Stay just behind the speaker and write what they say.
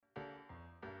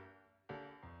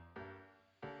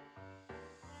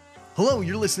Hello,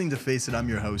 you're listening to Face It. I'm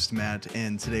your host, Matt,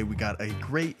 and today we got a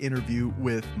great interview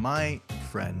with my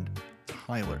friend,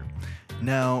 Tyler.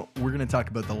 Now, we're going to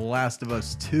talk about The Last of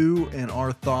Us 2 and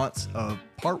our thoughts of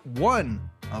part 1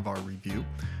 of our review,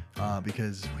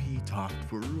 because we talked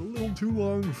for a little too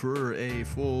long for a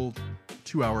full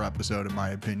 2-hour episode, in my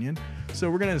opinion.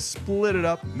 So we're going to split it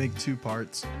up, make 2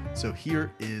 parts. So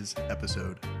here is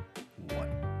episode 1.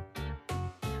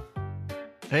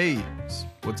 Hey,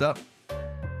 what's up?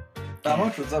 Not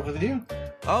much. What's up with you?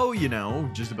 Oh,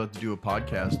 just about to do a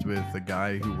podcast with a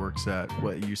guy who works at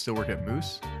you still work at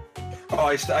Moose? Oh,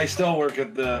 I still work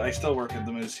at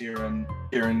the Moose here in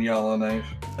Yellowknife.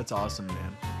 That's awesome,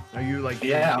 man. Are you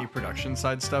doing any production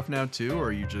side stuff now too, or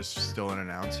are you just still an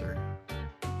announcer?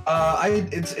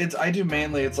 I do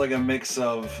mainly. It's like a mix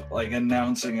of like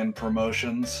announcing and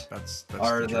promotions. That's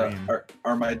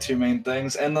are my 2 main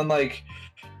things, and then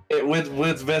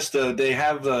with Vista, they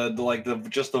have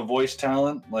the voice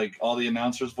talent, like all the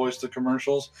announcers voice the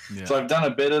commercials. Yeah. So I've done a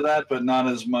bit of that, but not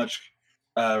as much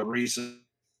recent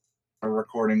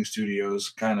recording studios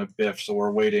kind of biff. So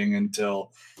we're waiting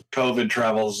until COVID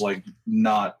travel's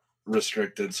not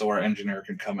restricted, so our engineer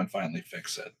can come and finally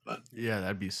fix it. But yeah,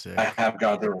 that'd be sick. I have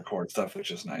got to record stuff,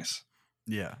 which is nice.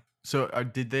 Yeah. So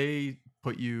did they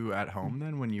put you at home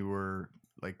then when you were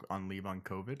on leave on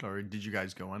COVID, or did you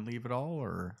guys go on leave at all,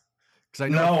 or? Because I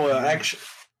know actually,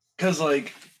 because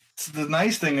the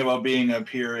nice thing about being up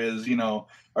here is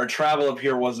our travel up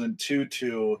here wasn't too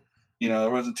there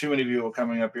wasn't too many people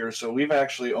coming up here, so we've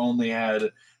actually only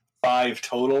had 5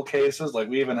 total cases.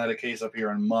 We haven't had a case up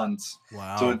here in months.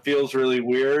 Wow. So it feels really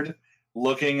weird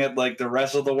looking at the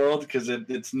rest of the world, because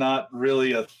it's not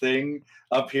really a thing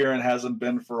up here and hasn't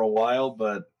been for a while.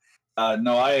 But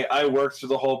no, I worked through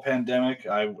the whole pandemic.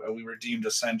 We were deemed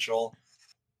essential.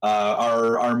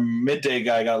 Our midday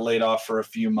guy got laid off for a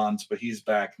few months, but he's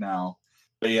back now.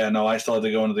 But yeah, no, I still had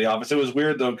to go into the office. It was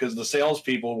weird though, because the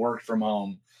salespeople worked from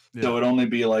home, so it'd only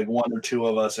be 1 or 2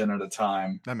 of us in at a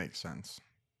time. That makes sense.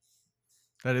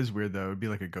 That is weird though. It'd be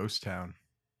like a ghost town.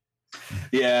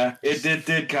 Yeah, it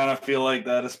did kind of feel like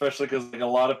that, especially because a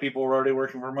lot of people were already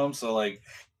working from home. So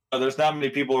there's not many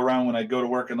people around when I go to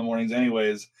work in the mornings,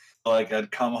 anyways. I'd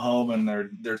come home and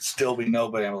there'd still be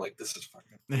nobody. I'm like, this is fucking.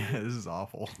 Yeah, this is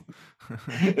awful.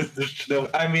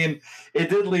 I mean, it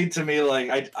did lead to me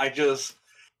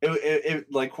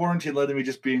quarantine led to me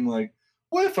just being like,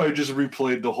 what if I just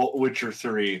replayed the whole Witcher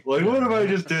 3? What if I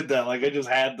just did that? I just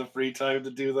had the free time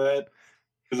to do that,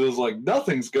 because it was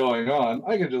nothing's going on.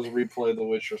 I could just replay the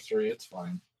Witcher 3. It's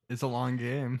fine. It's a long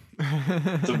game.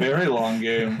 It's a very long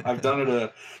game. I've done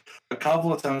it a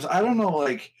couple of times. I don't know,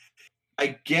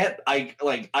 I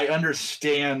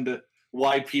understand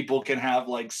why people can have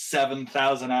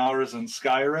 7,000 hours in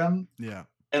Skyrim. Yeah.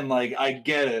 And I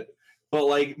get it.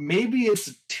 But maybe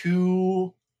it's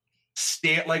too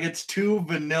it's too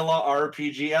vanilla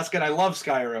RPG-esque, and I love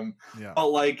Skyrim. Yeah.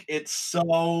 But it's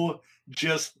so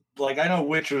just I know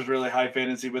Witcher's really high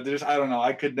fantasy, but I don't know.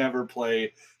 I could never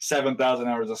play 7,000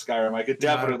 hours of Skyrim. I could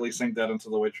definitely sink that into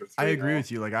The Witcher 3. I agree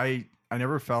with you. I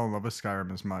never fell in love with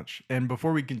Skyrim as much. And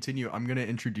before we continue, I'm going to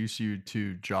introduce you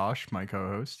to Josh, my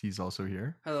co-host. He's also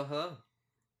here. Hello, hello.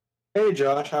 Hey,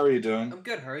 Josh. How are you doing? I'm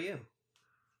good. How are you?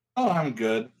 Oh, I'm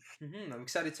good. I'm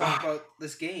excited to talk about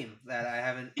this game that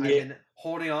I've been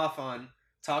holding off on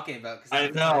talking about, because I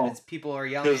know people are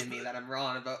yelling at me that I'm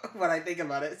wrong about what I think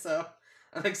about it. So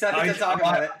I'm excited to talk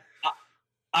about it.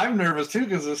 I'm nervous too,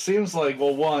 because it seems the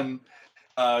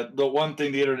one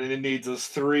thing the internet needs is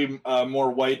 3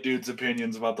 more white dudes'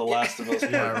 opinions about The Last of Us.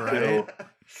 Yeah, right.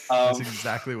 That's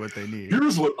exactly what they need.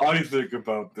 Here's what I think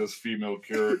about this female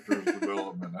character's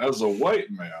development. As a white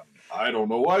man, I don't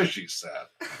know why she's sad.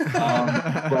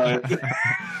 But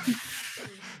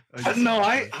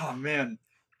oh man.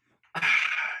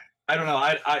 I don't know.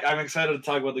 I'm excited to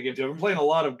talk about the game too. I've been playing a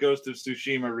lot of Ghost of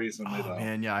Tsushima recently, though.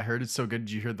 Man, yeah, I heard it's so good.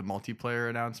 Did you hear the multiplayer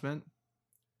announcement?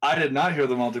 I did not hear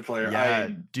the multiplayer. Yeah,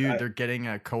 they're getting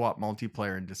a co-op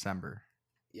multiplayer in December.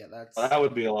 Yeah, that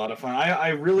would be a lot of fun. I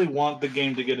really want the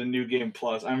game to get a new game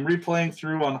plus. I'm replaying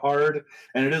through on hard,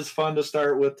 and it is fun to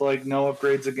start with no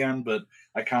upgrades again, but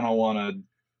I kind of want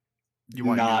to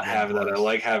not have that. I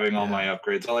like having all my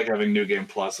upgrades. I like having new game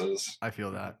pluses. I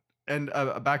feel that. And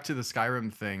back to the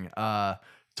Skyrim thing.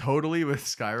 Totally with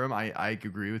Skyrim, I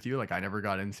agree with you. I never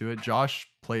got into it. Josh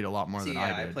played a lot more than I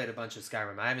did. I played a bunch of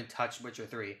Skyrim. I haven't touched Witcher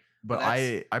 3. But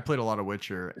I played a lot of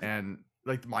Witcher, and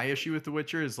my issue with The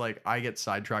Witcher is I get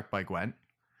sidetracked by Gwent.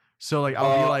 So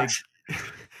I'll be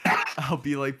I'll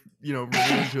be like,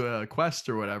 running into a quest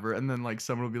or whatever, and then like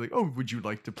someone will be like, "Oh, would you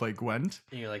like to play Gwent?"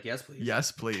 And you're like, yes, please.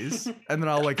 Yes, please. And then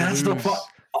I'll like That's the lose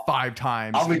 5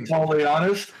 times. I'll be totally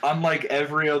honest. Unlike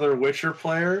every other Witcher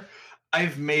player,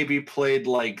 I've maybe played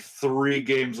like 3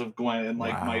 games of Gwent in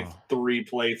like my 3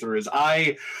 playthroughs.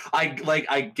 I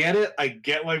get it. I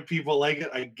get why people like it.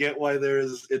 I get why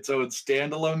there's its own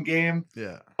standalone game.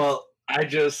 Yeah. But I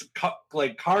just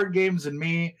like card games and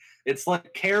me. It's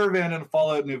like Caravan and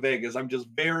Fallout New Vegas. I'm just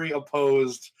very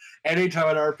opposed. Anytime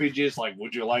an RPG is like,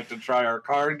 would you like to try our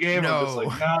card game? No. I'm just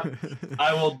like, nah.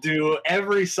 I will do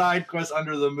every side quest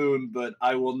under the moon, but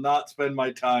I will not spend my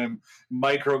time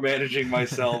micromanaging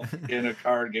myself in a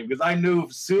card game. Because I knew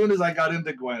as soon as I got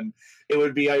into Gwent,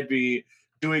 I'd be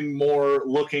doing more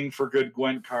looking for good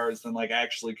Gwent cards than like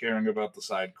actually caring about the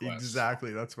side quests.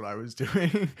 Exactly, that's what I was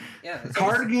doing. Yeah,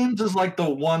 card games is like the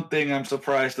one thing I'm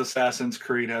surprised Assassin's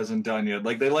Creed hasn't done yet.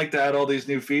 Like they like to add all these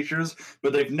new features,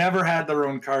 but they've never had their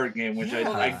own card game, which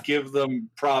I give them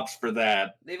props for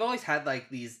that. They've always had like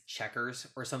these checkers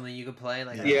or something you could play.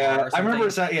 Like I remember.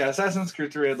 Assassin's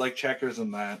Creed 3 had like checkers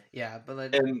and that. Yeah, but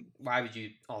like, why would you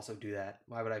also do that?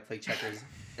 Why would I play checkers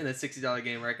in a $60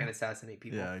 game where I can assassinate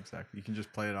people? Yeah, exactly. You can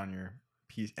just play it on your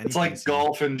PC. It's like PC.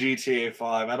 Golf in GTA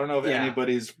 5. I don't know if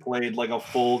anybody's played like a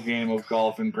full game of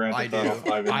golf in Grand Theft Auto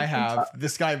 5. I have.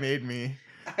 This guy made me.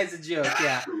 As a joke,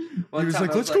 yeah. He was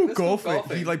like, let's go golfing.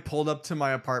 He like pulled up to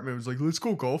my apartment and was like, let's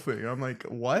go golfing. And I'm like,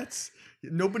 what?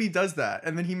 Nobody does that.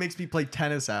 And then he makes me play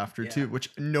tennis after too,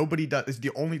 which nobody does. It's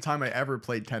the only time I ever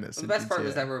played tennis. The best part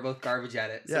was that we were both garbage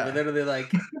at it. So we're literally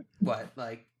like, what?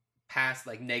 Like past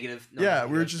like negative. We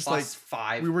were just like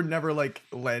 5. We were never like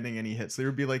landing any hits. There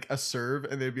would be like a serve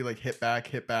and they'd be like hit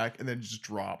back, and then just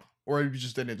drop. Or it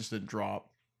just didn't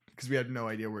drop because we had no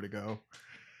idea where to go.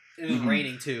 It was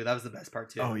raining too. That was the best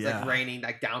part too. Oh, it was like raining,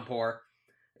 like downpour.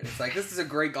 And it's like, this is a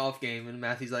great golf game. And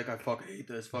Matthew's like, I fucking hate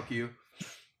this. Fuck you.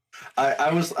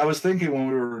 I was thinking when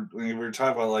we were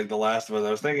talking about like The Last of Us,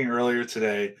 I was thinking earlier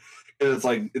today, it's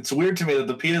like it's weird to me that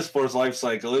the PS4's life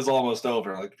cycle is almost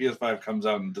over. Like PS5 comes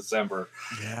out in December.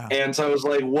 Yeah. And so I was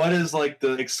like, what is like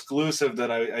the exclusive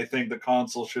that I think the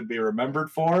console should be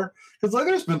remembered for? Because like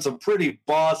there's been some pretty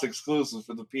boss exclusives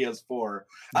for the PS4.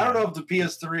 I don't know if the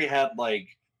PS3 had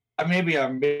like maybe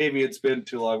it's been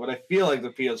too long, but I feel like the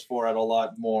PS4 had a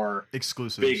lot more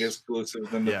big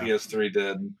exclusives than the PS3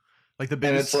 did. Like the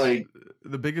biggest,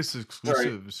 the biggest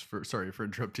exclusives sorry for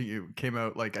interrupting you, came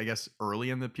out like I guess early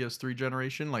in the PS3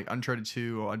 generation, like Uncharted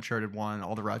 2, Uncharted 1,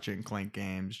 all the Ratchet and Clank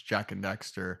games, Jak and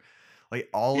Dexter, like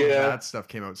all of that stuff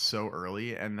came out so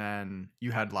early, and then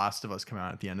you had Last of Us come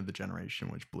out at the end of the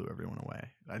generation, which blew everyone away.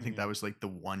 I think that was like the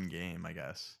one game, I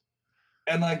guess.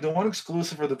 And like the one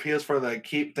exclusive for the PS4 that I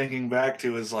keep thinking back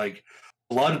to is like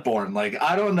Bloodborne. Like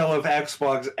I don't know if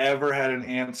Xbox ever had an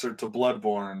answer to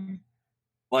Bloodborne.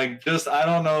 Like, just, I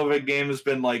don't know if a game has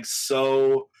been, like,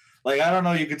 so... Like, I don't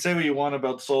know, you could say what you want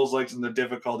about Souls-likes and the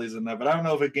difficulties in that, but I don't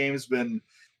know if a game's been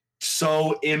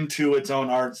so into its own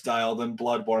art style than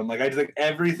Bloodborne. Like, I think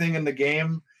everything in the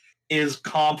game is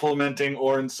complementing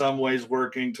or in some ways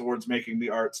working towards making the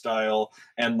art style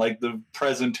and, like, the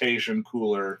presentation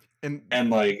cooler. And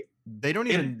like... They don't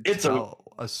even tell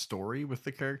a story with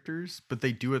the characters, but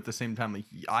they do at the same time. Like,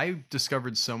 I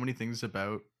discovered so many things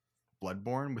about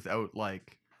Bloodborne without,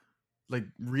 like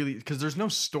really, because there's no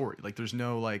story, like there's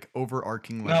no like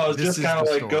overarching like, no, it's just kind of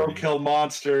like go kill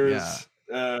monsters,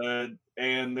 and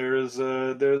there's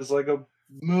like a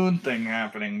moon thing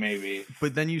happening maybe,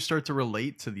 but then you start to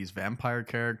relate to these vampire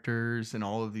characters and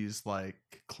all of these like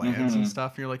clans and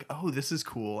stuff, and you're like, oh, this is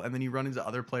cool. And then you run into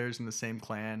other players in the same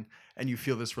clan and you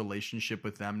feel this relationship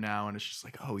with them now, and it's just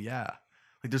like, oh yeah,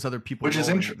 like there's other people which is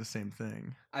the same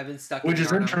thing. I've been stuck which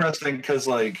is interesting because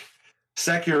like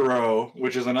Sekiro,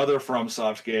 which is another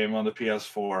FromSoft game on the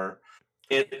PS4,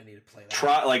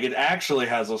 it actually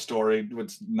has a story.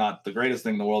 It's not the greatest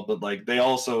thing in the world, but like they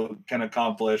also can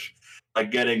accomplish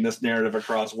like getting this narrative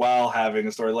across while having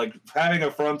a story. Like having a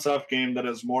FromSoft game that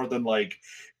has more than like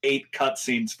 8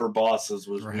 cutscenes for bosses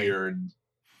was weird.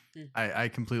 I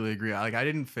completely agree. Like I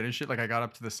didn't finish it. Like I got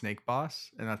up to the snake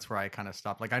boss, and that's where I kind of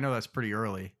stopped. Like I know that's pretty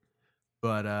early.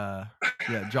 But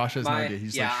yeah, Josh has no idea.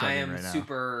 He's like struggling right now.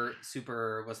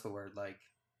 super. What's the word? Like,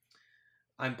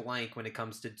 I'm blank when it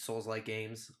comes to Souls-like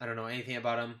games. I don't know anything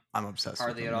about them. I'm obsessed.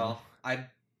 Hardly with at all.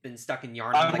 been stuck in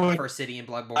Yharnam, like the first city in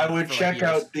Bloodborne. I would for, check like,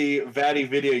 years. out the Vatty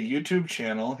Video YouTube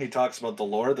channel. He talks about the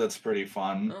lore. That's pretty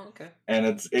fun. Oh, okay.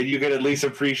 And you can at least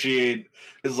appreciate.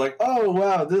 It's like, oh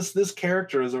wow, this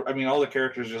character is. I mean, all the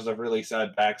characters just have really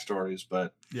sad backstories,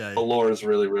 but Yeah, the lore is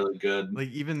really, really good. like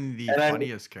even the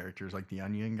funniest characters, like the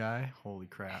Onion guy. Holy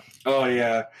crap! Oh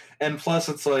yeah, and plus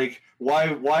it's like,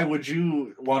 why would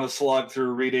you want to slog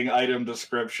through reading item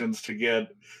descriptions to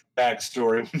get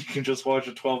backstory when you can just watch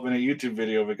a 12-minute YouTube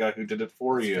video of a guy who did it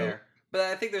for That's you? Fair. But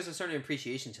I think there's a certain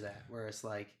appreciation to that, where it's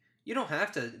like you don't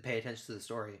have to pay attention to the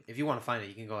story. If you want to find it,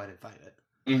 you can go ahead and find it.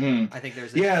 Mm-hmm. I think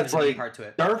there's it's like part to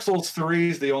it. Dark Souls 3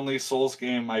 is the only Souls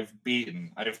game I've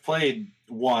beaten. I've played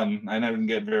 1. I didn't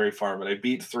get very far, but I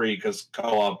beat 3 because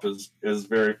co-op is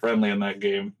very friendly in that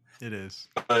game. It is.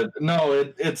 But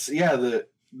no, it's the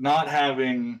not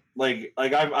having like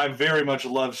I very much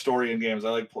love story in games.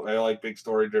 I like big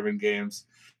story driven games,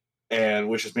 and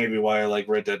which is maybe why I like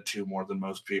Red Dead 2 more than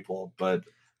most people. But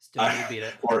still need to beat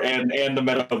it. And the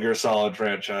Metal Gear Solid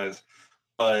franchise.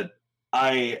 But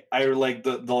I like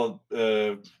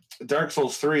the Dark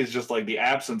Souls 3 is just like the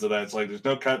absence of that. It's like there's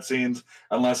no cutscenes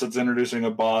unless it's introducing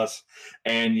a boss,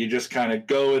 and you just kind of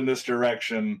go in this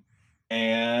direction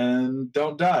and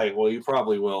don't die. Well, you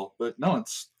probably will, but no,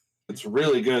 it's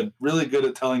really good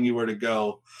at telling you where to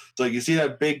go. It's like you see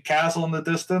that big castle in the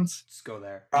distance, just go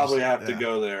there. Probably have to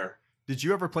go there. Did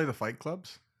you ever play the fight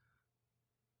clubs?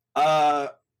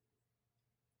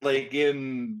 Like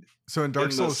in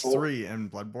Dark Souls 3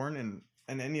 and Bloodborne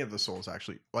and any of the Souls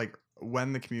actually, like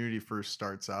when the community first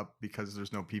starts up because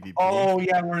there's no PvP. Oh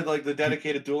yeah, where like the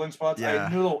dedicated dueling spots. Yeah.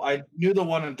 I knew the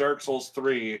one in Dark Souls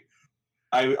 3.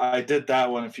 I did that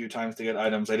one a few times to get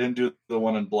items. I didn't do the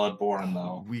one in Bloodborne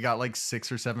though. We got like 6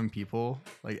 or 7 people.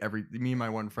 Like me and my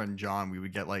one friend John, we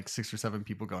would get like 6 or 7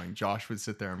 people going. Josh would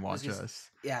sit there and watch us.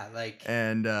 Yeah, like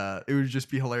and it would just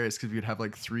be hilarious because we'd have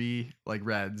like 3 like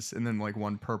reds and then like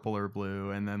 1 purple or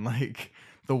blue and then like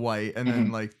the white and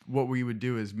then like what we would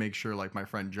do is make sure like my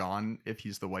friend John, if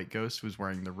he's the white ghost, was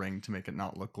wearing the ring to make it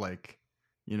not look like,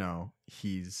 you know,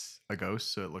 he's a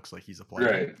ghost, so it looks like he's a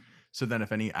player. Right. So then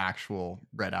if any actual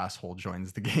red asshole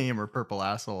joins the game or purple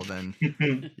asshole, then,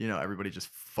 you know, everybody just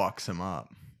fucks him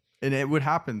up. And it would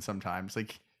happen sometimes,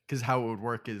 like, because how it would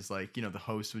work is like, you know, the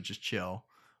host would just chill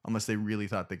unless they really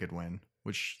thought they could win,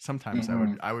 which sometimes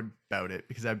I would doubt it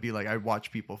because I'd be like, I'd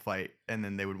watch people fight and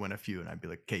then they would win a few and I'd be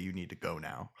like, okay, you need to go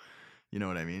now. You know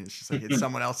what I mean? It's just like, it's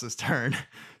someone else's turn.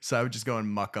 So I would just go and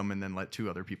muck them and then let 2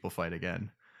 other people fight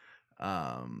again.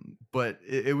 But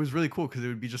it was really cool because it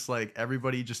would be just like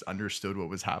everybody just understood what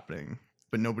was happening,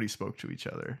 but nobody spoke to each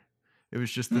other. It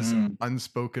was just this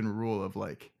unspoken rule of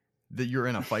like that you're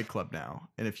in a fight club now,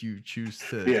 and if you choose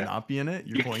to not be in it,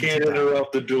 you can't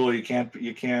interrupt the duel. You can't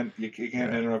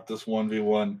interrupt this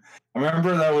 1v1. I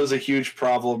remember that was a huge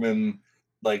problem in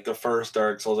like the first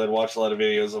Dark Souls. I'd watch a lot of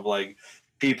videos of like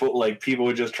people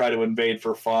would just try to invade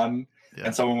for fun. Yeah.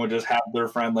 And someone would just have their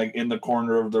friend like in the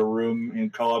corner of the room in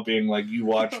co-op being like, you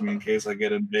watch me in case I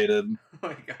get invaded. Oh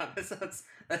my god, that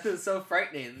sounds so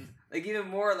frightening. Like even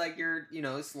more like you're, you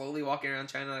know, slowly walking around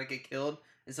trying not to get killed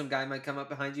and some guy might come up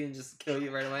behind you and just kill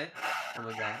you right away. Oh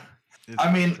my god. I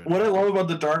mean, what I love about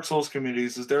the Dark Souls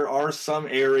communities is there are some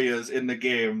areas in the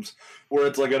games where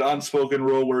it's like an unspoken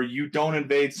rule where you don't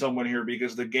invade someone here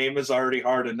because the game is already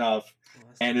hard enough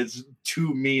and it's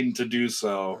too mean to do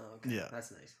so. Oh, okay. Yeah.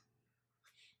 That's nice.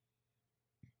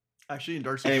 Actually, in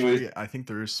Dark Souls 3, I think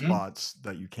there is spots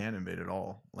that you can invade at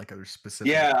all. Like other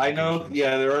specific. Yeah, I know.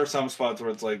 Yeah, there are some spots where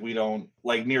it's like we don't,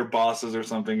 like near bosses or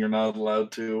something, you're not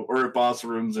allowed to, or boss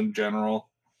rooms in general.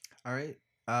 All right.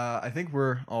 I think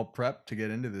we're all prepped to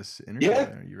get into this interview. Yeah,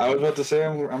 I was about to say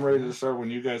I'm ready to start when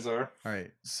you guys are. All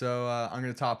right. So I'm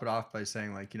going to top it off by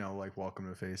saying like, you know, like welcome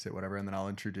to Face It, whatever. And then I'll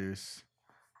introduce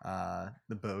the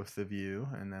both of you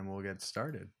and then we'll get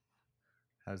started.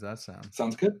 How's that sound?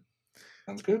 Sounds good.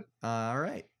 Sounds good. All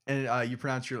right. And you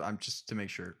pronounce your, just to make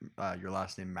sure, your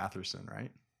last name Mathieson,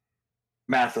 right?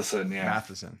 Mathieson, yeah.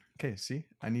 Mathieson. Okay, see?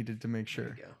 I needed to make sure.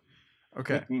 There you go.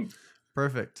 Okay.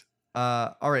 Perfect.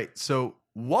 All right. So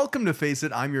welcome to Face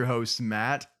It. I'm your host,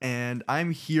 Matt, and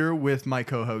I'm here with my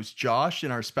co-host, Josh,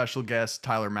 and our special guest,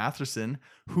 Tyler Mathieson,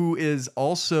 who is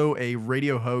also a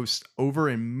radio host over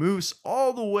in Moose,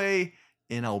 all the way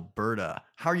in Alberta.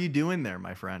 How are you doing there,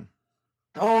 my friend?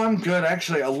 Oh, I'm good.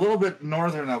 Actually, a little bit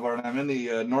northern Alberta. I'm in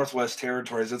the Northwest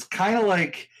Territories. It's kind of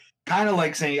like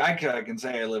saying I can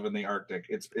say I live in the Arctic.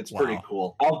 It's pretty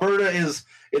cool. Alberta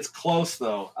it's close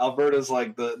though. Alberta's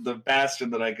like the bastion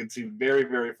that I can see very,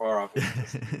 very far off.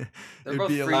 They're both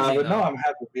freezing. But no, I'm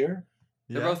happy here.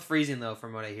 They're both freezing though,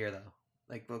 from what I hear though.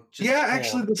 Like, well, just Yeah, cold,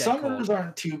 actually, the dead summers cold.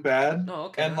 aren't too bad. Oh,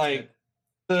 okay. And That's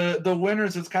like the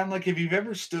winters, it's kind of like if you've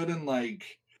ever stood in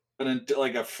like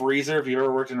like a freezer. If you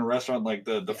ever worked in a restaurant, like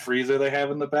the Yeah. freezer they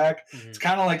have in the back, good. it's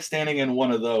kind of like standing in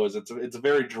one of those. It's a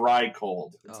very dry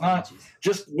cold. It's not Jeez.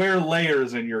 just wear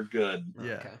layers and you're good.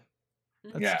 Yeah. Okay.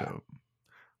 That's Yeah. dope.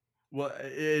 Well,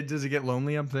 does it get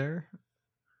lonely up there?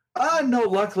 No,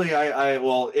 luckily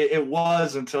it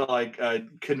was until I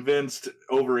convinced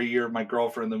over a year my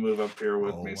girlfriend to move up here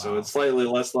with me, so wow. it's slightly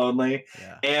less lonely.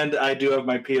 Yeah. And I do have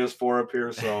my PS4 up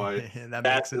here, so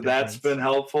that's been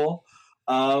helpful.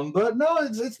 But no,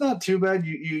 it's not too bad.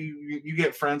 You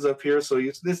get friends up here, so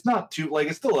it's not too like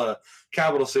it's still a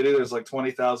capital city. There's like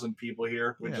 20,000 people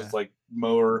here, which is like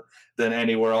more than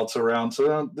anywhere else around.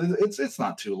 So it's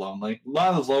not too lonely.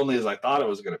 Not as lonely as I thought it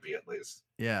was going to be, at least.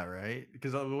 Yeah, right.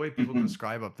 Because the way people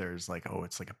describe up there is like, oh,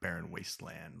 it's like a barren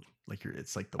wasteland. Like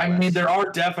it's like the. I mean, there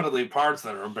are definitely parts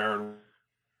that are barren.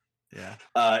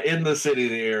 Yeah. In the city,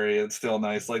 the area, it's still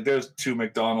nice. Like there's 2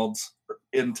 McDonald's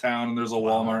in town, and there's a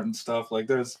Walmart and stuff. Like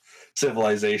there's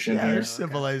civilization here. There's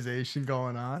civilization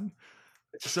going on.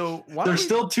 So there's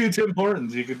still 2 Tim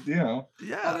Hortons. You could, Oh,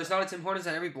 there's not a Tim Hortons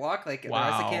on every block like the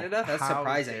rest of Canada. That's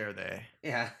surprising. How dare they?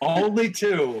 Yeah. Only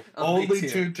 2. Only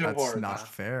 2 Tim That's Hortons. not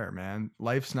fair, man.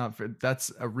 Life's not fair.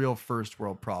 That's a real first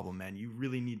world problem, man. You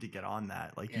really need to get on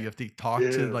that. Like you have to talk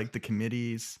to like the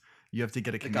committees. You have to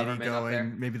get a committee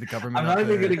going. Maybe the government. I'm not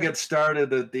even going to get started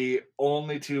that the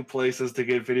only 2 places to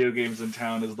get video games in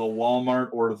town is the Walmart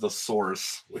or the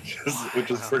Source, which is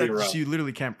pretty rough. So you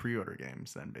literally can't pre-order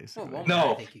games then, basically. Well, Walmart,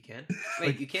 no, I think you can.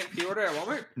 Wait, you can't pre-order at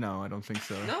Walmart? No, I don't think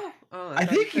so. No, I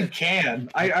think you can.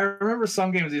 I remember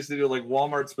some games used to do like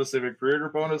Walmart specific pre-order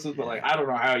bonuses, but like I don't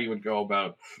know how you would go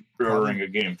about pre-ordering a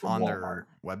game from on Walmart.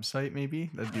 Their website. Maybe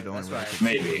that'd be the only way. Right. I could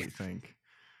Maybe think.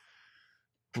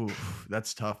 Oof,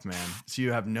 that's tough, man. So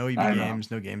you have no EB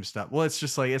games, no GameStop. Well, it's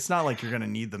just like it's not like you're gonna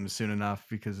need them soon enough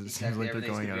because it seems like they're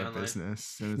going out of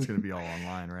business, and it's gonna be all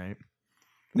online, right?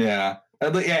 Yeah,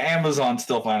 Amazon's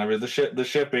still fine. I mean, the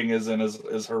shipping isn't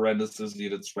as horrendous as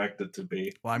you'd expect it to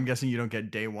be. Well, I'm guessing you don't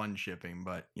get day 1 shipping,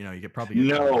 but you know you get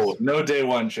no day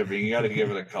 1 shipping. You got to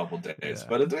give it a couple days,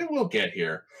 but it will get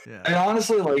here. Yeah. And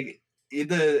honestly, like.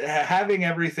 Having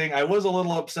everything, I was a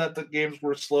little upset that games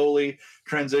were slowly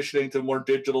transitioning to more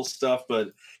digital stuff,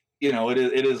 but you know, it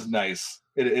is nice.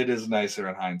 It is nicer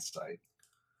in hindsight.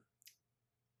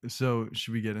 So,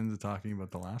 should we get into talking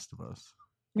about The Last of Us?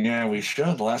 Yeah, we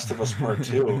should. Last of Us Part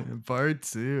 2. Part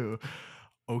 2.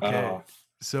 Okay.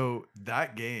 So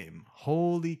that game,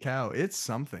 holy cow, it's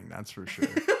something, that's for sure.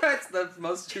 That's the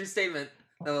most true statement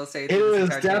that I'll say. It is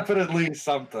definitely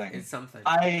something. It's something.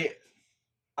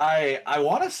 I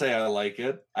want to say I like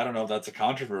it. I don't know if that's a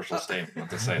controversial statement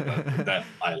to say that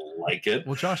I like it.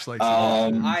 Well, Josh likes it.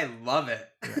 I love it.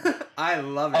 I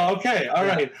love it. Okay, all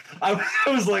right. I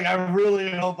was like, I really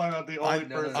hope I'm not the only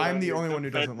person. I'm the only one who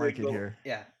doesn't like it here.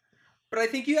 Yeah. But I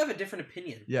think you have a different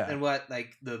opinion than what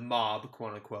like the mob,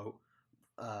 quote unquote,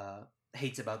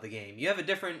 hates about the game. You have a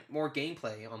different, more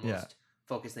gameplay almost.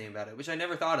 Focus thing about it, which I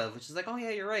never thought of, which is like, oh yeah,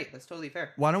 you're right, that's totally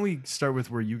fair. Why don't we start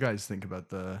with where you guys think about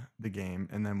the game,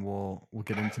 and then we'll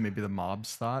get into maybe the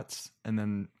mob's thoughts, and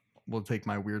then we'll take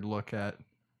my weird look at,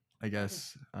 I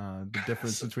guess, the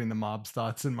difference between the mob's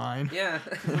thoughts and mine. Yeah.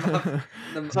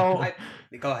 Go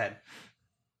ahead.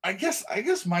 I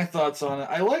guess my thoughts on it.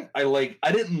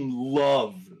 I didn't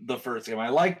love the first game. I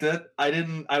liked it.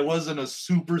 I wasn't a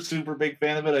super big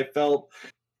fan of it. I felt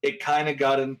it kind of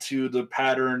got into the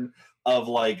pattern of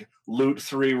like loot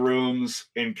 3 rooms,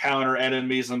 encounter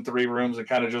enemies in 3 rooms, and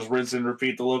kind of just rinse and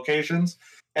repeat the locations.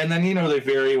 And then, you know, they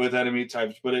vary with enemy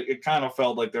types, but it kind of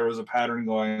felt like there was a pattern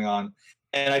going on.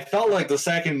 And I felt like the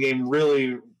second game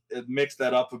really mixed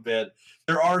that up a bit.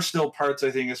 There are still parts,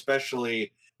 I think,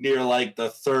 especially near like the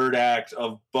 3rd act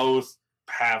of both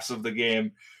halves of the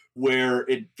game, where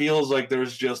it feels like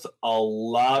there's just a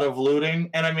lot of looting.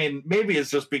 And I mean, maybe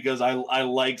it's just because I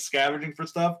like scavenging for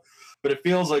stuff, but it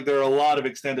feels like there are a lot of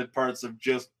extended parts of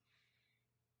just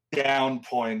down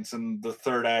points in the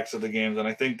 3rd acts of the games, and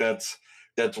I think that's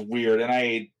weird. And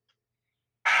I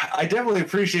definitely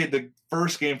appreciate the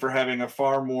first game for having a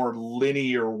far more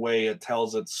linear way it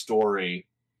tells its story.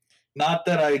 Not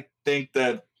that I think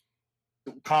that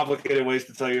complicated ways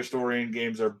to tell your story in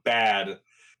games are bad,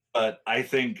 but I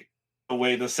think the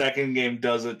way the second game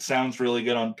does it sounds really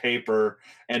good on paper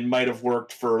and might have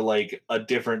worked for like a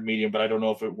different medium, but I don't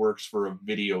know if it works for a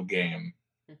video game.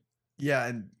 Yeah,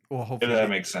 and well, hopefully if that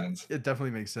makes sense. It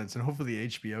definitely makes sense, and hopefully the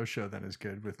HBO show then is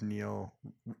good with Neil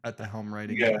at the helm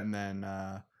writing it, and then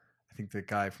I think the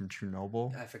guy from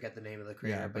Chernobyl. I forget the name of the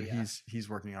creator, but he's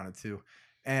working on it too.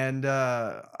 And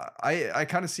I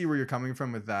kind of see where you're coming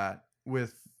from with that,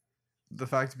 with the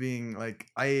fact being like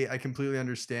I completely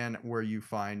understand where you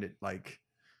find it like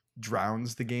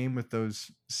drowns the game with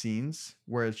those scenes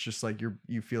where it's just like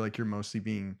you feel like you're mostly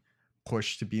being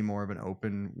pushed to be more of an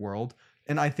open world.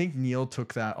 And I think Neil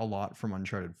took that a lot from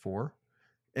Uncharted 4.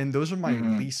 And those are my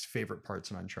least favorite parts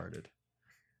in Uncharted,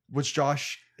 which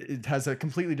Josh it has a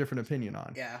completely different opinion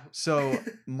on. Yeah. So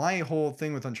my whole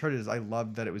thing with Uncharted is I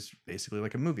loved that it was basically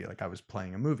like a movie, like I was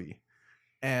playing a movie.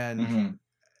 And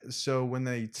so when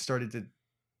they started to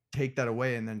take that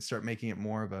away and then start making it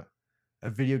more of a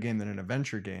video game than an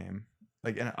adventure game,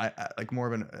 like and I like more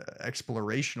of an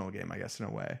explorational game, I guess, in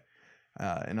a way.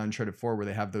 In Uncharted 4, where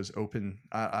they have those open.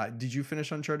 Did you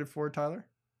finish Uncharted 4, Tyler?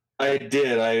 I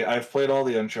did. I've played all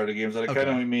the Uncharted games. I kind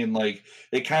of mean like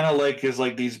it kind of like is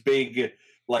like these big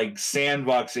like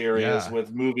sandbox areas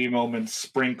with movie moments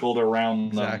sprinkled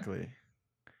around them. Exactly.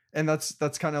 And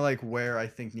that's kind of like where I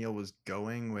think Neil was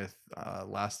going with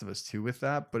Last of Us 2 with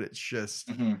that, but it's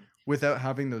just without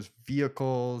having those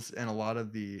vehicles and a lot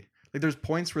of the like there's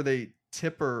points where they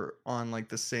tipper on like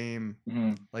the same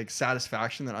like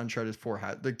satisfaction that Uncharted 4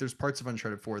 had. Like there's parts of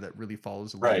Uncharted 4 that really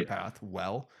follows the linear path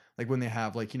well. Like when they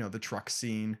have like, you know, the truck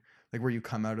scene, like where you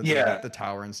come out of the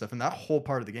tower and stuff. And that whole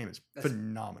part of the game is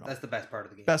phenomenal. That's the best part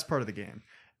of the game. Best part of the game.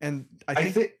 And I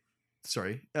think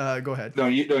sorry, go ahead. No,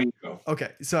 you go.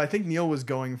 Okay, so I think Neil was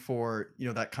going for, you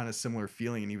know, that kind of similar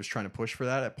feeling, and he was trying to push for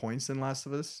that at points in Last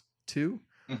of Us 2,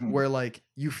 where like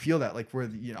you feel that, like where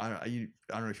you know, I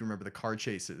don't know if you remember the car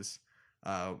chases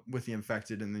with the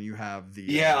infected, and then you have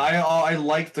the I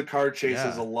like the car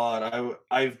chases a lot.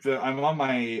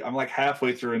 I'm like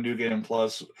halfway through a New Game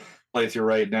Plus playthrough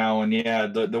right now, and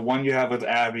the one you have with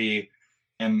Abby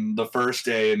and the first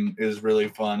day is really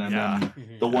fun, and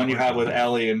then the one you have with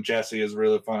Ellie and Jesse is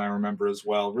really fun. I remember as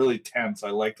well, really tense. I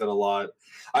liked it a lot.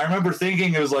 I remember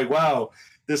thinking it was like, wow,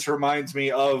 this reminds me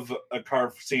of a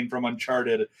car scene from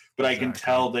Uncharted, but I can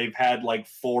tell they've had like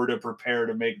 4 to prepare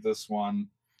to make this one.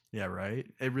 Yeah, right.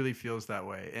 It really feels that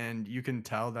way, and you can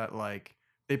tell that like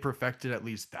they perfected at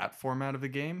least that format of the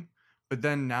game, but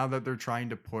then now that they're trying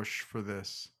to push for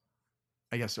this,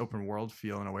 I guess, open world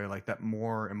feel in a way like that,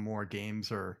 more and more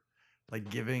games are like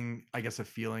giving, I guess, a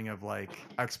feeling of like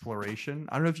exploration.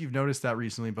 I don't know if you've noticed that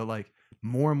recently, but like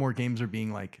more and more games are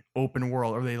being like open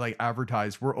world, or they like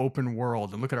advertise we're open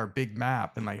world and look at our big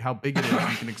map and like how big it is.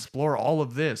 You can explore all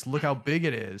of this. Look how big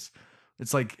it is.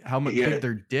 It's like how much big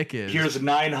their dick is. Here's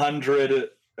 900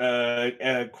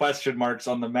 question marks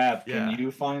on the map. Can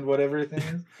you find what everything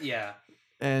is? Yeah.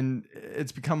 And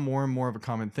it's become more and more of a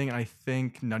common thing. And I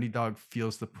think Naughty Dog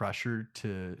feels the pressure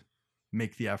to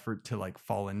make the effort to like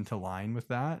fall into line with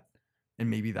that. And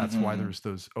maybe that's why there's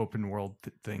those open world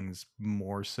things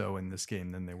more so in this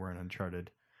game than they were in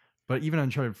Uncharted. But even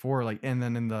Uncharted 4, like, and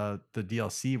then in the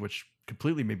DLC, which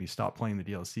completely made me stop playing the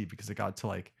DLC because it got to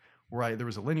like, right, there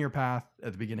was a linear path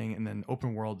at the beginning and then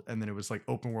open world. And then it was like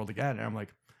open world again. And I'm like,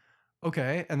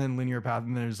 okay, and then linear path,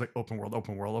 and then there's like open world.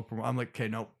 I'm like, okay,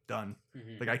 nope, done.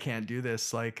 Like I can't do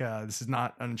this. Like this is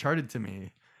not Uncharted to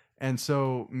me. And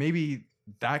so maybe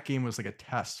that game was like a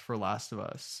test for Last of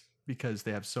Us because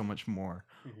they have so much more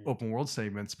open world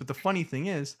segments. But the funny thing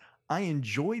is, I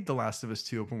enjoyed the Last of Us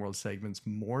 2 open world segments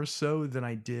more so than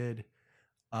I did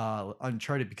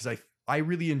Uncharted, because I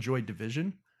really enjoyed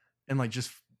Division and like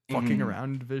just fucking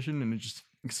around in Division and just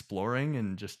exploring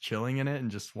and just chilling in it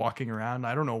and just walking around.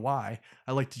 I don't know why.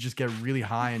 I like to just get really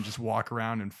high and just walk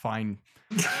around and find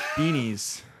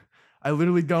beanies. I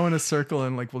literally go in a circle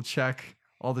and like we'll check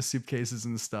all the suitcases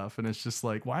and stuff, and it's just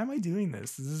like, why am I doing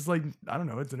this? This is like, I don't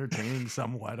know, it's entertaining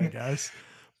somewhat, I guess.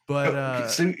 But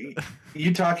so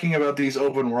you talking about these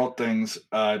open world things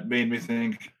made me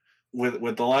think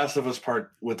with The Last of Us Part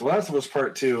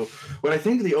 2, what I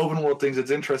think the open world things,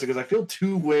 it's interesting because I feel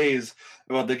 2 ways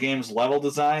about the game's level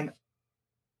design.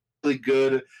 Really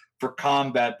good for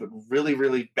combat, but really,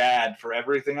 really bad for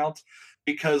everything else.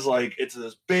 Because like it's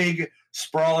this big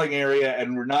sprawling area,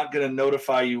 and we're not going to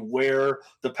notify you where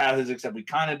the path is, except we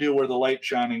kind of do where the light's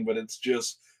shining, but it's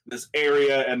just this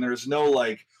area, and there's no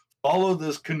like follow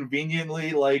this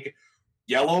conveniently like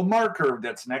yellow marker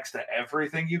that's next to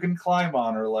everything you can climb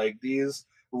on, or like these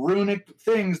runic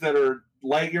things that are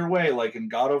light your way, like in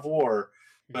God of War.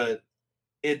 But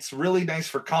it's really nice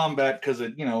for combat because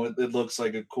it looks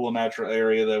like a cool natural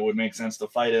area that would make sense to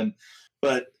fight in.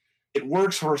 But it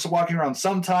works for walking around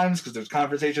sometimes because there's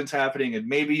conversations happening and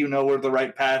maybe you know where the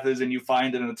right path is and you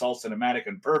find it and it's all cinematic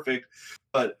and perfect.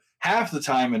 But half the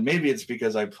time, and maybe it's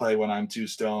because I play when I'm too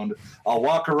stoned, I'll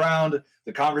walk around,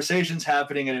 the conversation's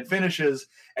happening, and it finishes,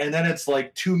 and then it's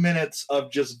like 2 minutes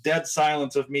of just dead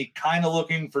silence of me kind of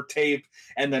looking for tape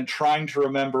and then trying to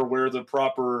remember where the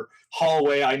proper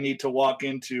hallway I need to walk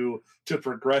into to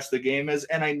progress the game is.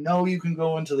 And I know you can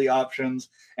go into the options,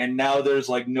 and now there's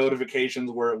like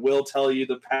notifications where it will tell you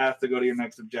the path to go to your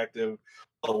next objective,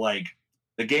 but like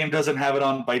the game doesn't have it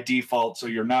on by default, so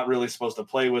you're not really supposed to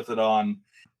play with it on.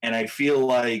 And I feel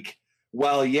like,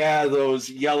 well, yeah,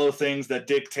 those yellow things that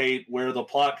dictate where the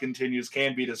plot continues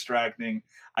can be distracting.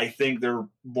 I think they're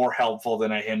more helpful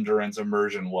than a hindrance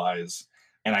immersion-wise.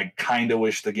 And I kind of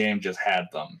wish the game just had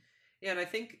them. Yeah, and I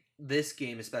think this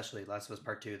game, especially Last of Us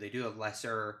Part 2, they do a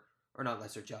lesser, or not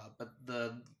lesser job, but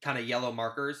the kind of yellow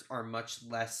markers are much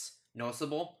less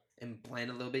noticeable and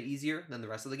blend a little bit easier than the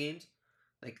rest of the games,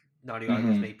 like Naughty Dog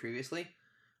has made previously.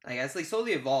 Like, as they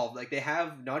slowly evolve, like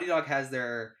Naughty Dog has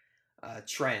their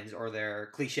trends or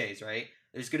their cliches, right?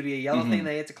 There's going to be a yellow thing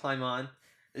that you have to climb on.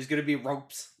 There's going to be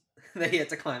ropes that you have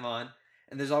to climb on.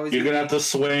 And there's always you're gonna have to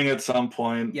swing at some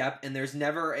point. Yep, and there's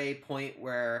never a point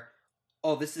where,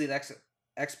 oh, this is the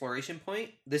exploration point.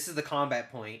 This is the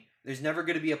combat point. There's never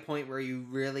going to be a point where you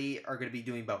really are going to be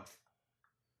doing both.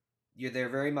 They're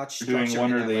very much doing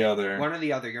one or the other. One or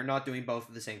the other. You're not doing both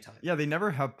at the same time. Yeah, they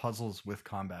never have puzzles with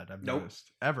combat. I've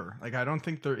noticed ever. Like, I don't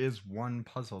think there is one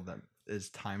puzzle that is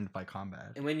timed by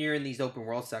combat. And when you're in these open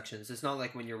world sections, it's not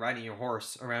like when you're riding your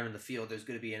horse around in the field, there's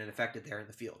going to be an infected there in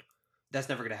the field. That's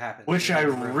never going to happen. Which I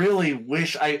really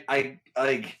wish I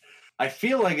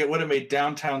feel like it would have made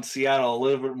downtown Seattle a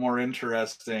little bit more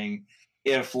interesting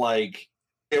if like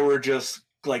it were just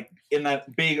like in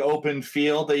that big open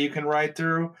field that you can ride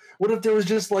through. What if there was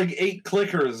just like 8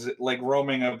 clickers like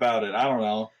roaming about it? I don't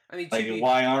know. I mean, like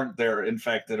why aren't there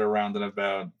infected around and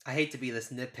about? I hate to be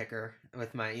this nitpicker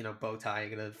with my bow tie. I'm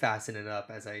gonna fasten it up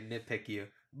as I nitpick you,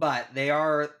 but they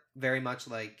are very much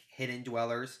like hidden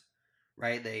dwellers,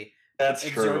 right? They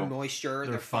absorb moisture.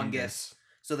 They're fungus,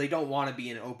 so they don't want to be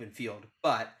in an open field.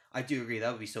 But I do agree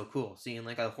that would be so cool seeing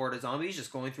like a horde of zombies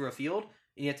just going through a field.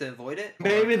 And you have to avoid it?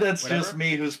 Maybe that's just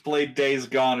me who's played Days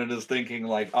Gone and is thinking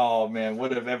like, oh man,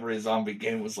 what if every zombie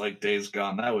game was like Days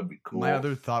Gone? That would be cool. My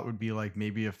other thought would be like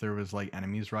maybe if there was like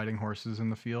enemies riding horses in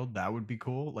the field, that would be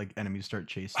cool. Like enemies start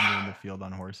chasing you in the field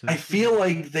on horses. I feel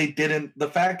like they didn't. The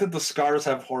fact that the Scars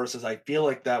have horses, I feel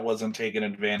like that wasn't taken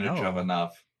advantage of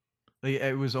enough. Like,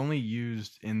 it was only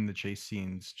used in the chase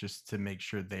scenes just to make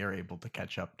sure they are able to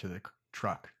catch up to the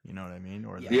truck. You know what I mean?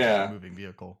 Or the moving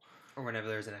vehicle. Or whenever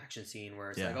there's an action scene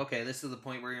where it's like, okay, this is the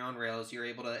point where you're on rails, you're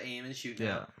able to aim and shoot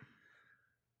now.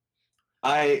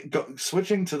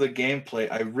 Switching to the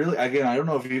gameplay, I don't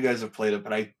know if you guys have played it,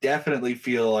 but I definitely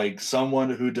feel like someone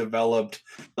who developed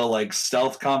the like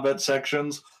stealth combat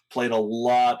sections played a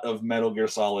lot of Metal Gear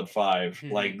Solid 5.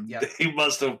 Like they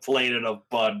must have played it a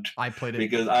bunch. I played it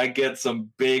because I get some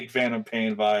big Phantom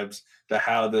Pain vibes to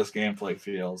how this gameplay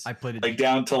feels. I played it like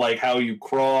down to like how you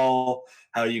crawl,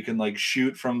 how you can like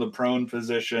shoot from the prone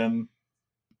position.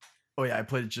 Oh yeah, I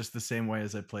played it just the same way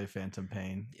as I play Phantom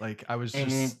Pain. Like I was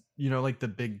just, like the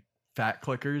big fat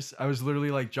clickers. I was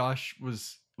literally like, Josh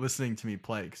was listening to me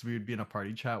play because we would be in a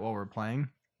party chat while we're playing,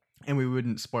 and we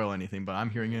wouldn't spoil anything. But I'm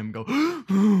hearing him go,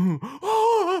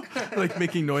 like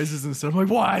making noises and stuff. I'm like,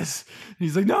 what? And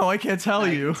he's like, no, I can't tell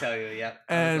you. I can tell you, yeah.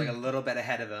 I was like a little bit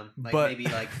ahead of him, like maybe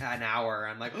like an hour.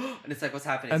 I'm like, and it's like, what's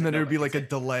happening? And then it would be like a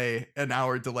delay, an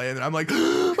hour delay, and then I'm like,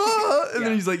 and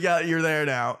then he's like, yeah, you're there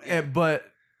now. But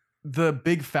the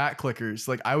big fat clickers,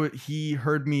 like he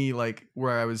heard me like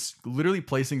where I was literally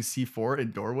placing C4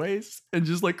 in doorways and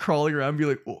just like crawling around and be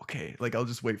like, oh, okay, like I'll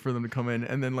just wait for them to come in.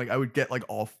 And then like I would get like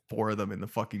all 4 of them in the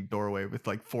fucking doorway with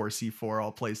like 4 C4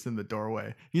 all placed in the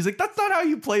doorway. He's like, that's not how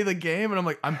you play the game. And I'm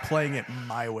like, I'm playing it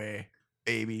my way,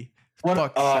 baby. One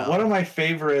of my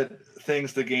favorite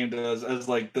things the game does is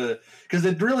like because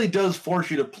it really does force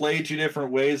you to play 2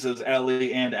 different ways as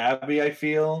Ellie and Abby, I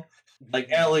feel. Like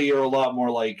Ellie, you're a lot more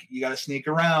like you gotta sneak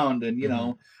around, and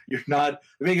you're not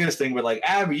the biggest thing. But like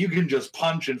Abby, you can just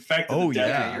punch infected to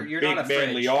death with your big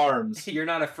manly arms. You're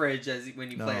not a fridge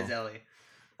when you play as Ellie.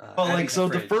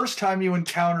 The first time you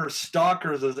encounter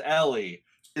stalkers as Ellie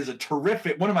is a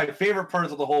terrific one of my favorite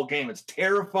parts of the whole game. It's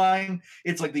terrifying.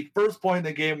 It's like the first point in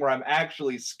the game where I'm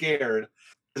actually scared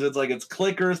because it's like it's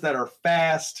clickers that are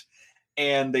fast.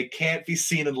 And they can't be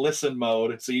seen in listen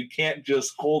mode, so you can't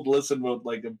just hold listen mode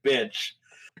like a bitch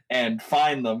and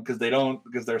find them because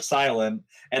they're silent,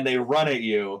 and they run at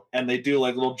you, and they do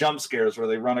like little jump scares where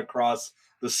they run across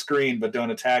the screen but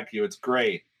don't attack you. It's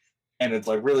great. and it's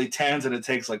like really tense, and it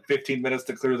takes like 15 minutes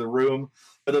to clear the room.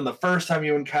 But then the first time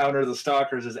you encounter the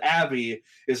stalkers as Abby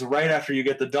is right after you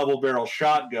get the double barrel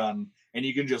shotgun, and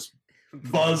you can just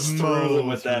buzz through them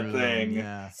with that thing,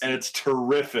 yeah. and it's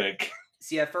terrific.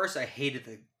 See, at first I hated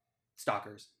the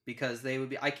stalkers because they would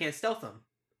be. I can't stealth them.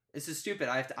 This is stupid.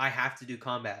 I have to do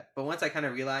combat. But once I kind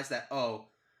of realized that,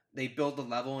 they build the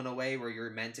level in a way where you're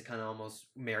meant to kind of almost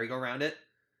merry-go-round it,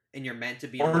 and you're meant to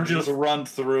be, or just run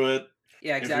through it.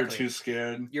 Yeah, exactly. If you're too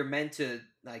scared, you're meant to,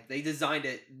 like, they designed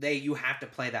it. You have to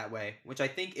play that way, which I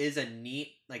think is a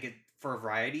neat, like, for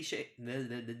variety sake.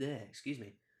 Excuse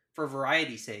me. For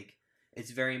variety's sake,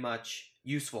 it's very much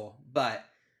useful. But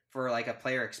for like a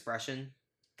player expression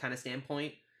kind of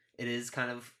standpoint, it is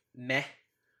kind of meh.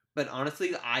 But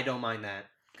honestly, I don't mind that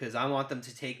because I want them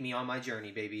to take me on my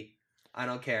journey, baby. I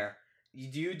don't care.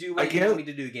 You do what you want me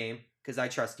to do, game, because I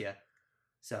trust you.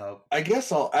 So I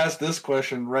guess I'll ask this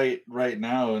question right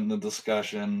now in the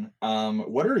discussion.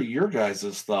 What are your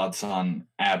guys' thoughts on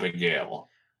Abigail?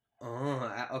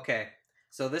 Oh, okay.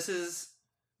 So this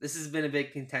has been a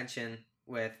big contention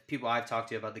with people I've talked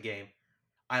to about the game.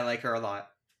 I like her a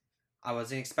lot. I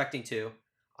wasn't expecting to.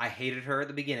 I hated her at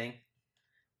the beginning,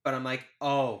 but I'm like,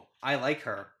 oh, I like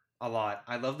her a lot.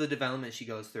 I love the development she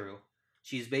goes through.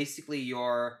 She's basically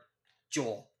your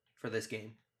Joel for this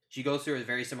game. She goes through a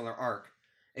very similar arc,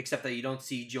 except that you don't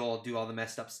see Joel do all the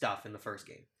messed up stuff in the first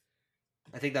game.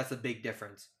 I think that's the big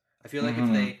difference. I feel like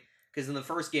because in the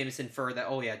first game it's inferred that,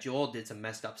 oh yeah, Joel did some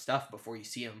messed up stuff before you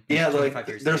see him. Yeah, like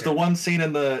there's the one scene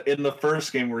in the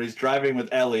first game where he's driving with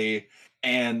Ellie,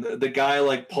 and the guy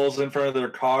like pulls in front of their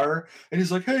car, and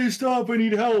he's like, "Hey, stop! I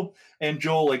need help!" And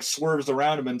Joel like swerves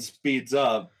around him and speeds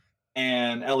up,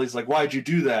 and Ellie's like, "Why'd you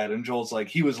do that?" And Joel's like,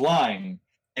 "He was lying."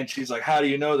 And she's like, "How do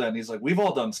you know that?" And he's like, "We've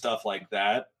all done stuff like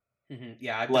that." Mm-hmm.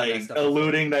 Yeah, I've like done that stuff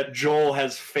alluding that Joel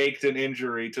has faked an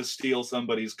injury to steal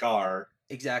somebody's car.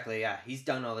 Exactly, yeah. He's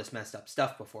done all this messed up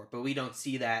stuff before, but we don't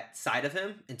see that side of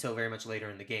him until very much later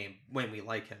in the game when we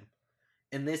like him.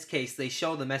 In this case, they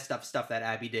show the messed up stuff that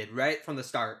Abby did right from the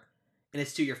start, and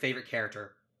it's to your favorite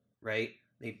character, right?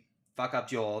 They fuck up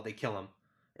Joel, they kill him,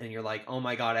 and you're like, oh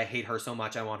my god, I hate her so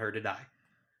much, I want her to die.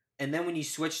 And then when you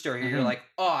switch to her, you're like,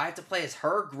 oh, I have to play as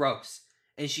her? Gross.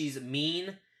 And she's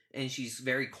mean, and she's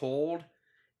very cold,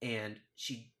 and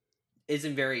she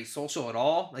isn't very social at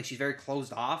all. Like, she's very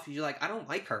closed off. You're like, I don't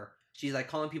like her. She's like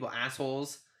calling people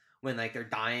assholes when like they're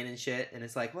dying and shit, and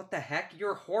it's like, what the heck?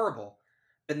 You're horrible.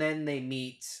 But then they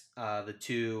meet the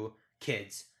two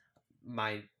kids.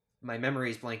 My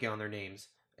memory is blanking on their names.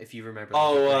 If you remember.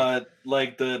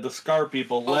 Like the Scar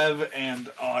people, Lev and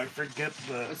I forget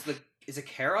the. Is it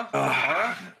Kara?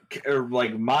 Kara? Or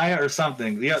like Maya or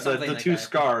something. Yeah, the like two that.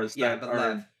 Scars. Yeah, that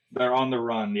are. They're on the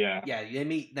run, yeah. Yeah, they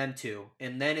meet them too.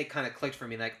 And then it kind of clicked for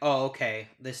me, like, oh, okay,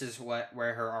 this is where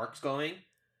her arc's going.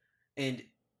 And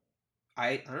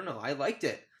I don't know, I liked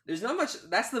it. There's not much,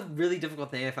 that's the really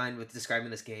difficult thing I find with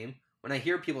describing this game. When I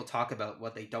hear people talk about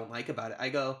what they don't like about it, I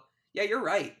go, yeah, you're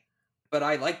right. But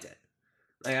I liked it.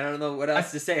 Like, I don't know what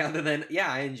else to say other than, yeah,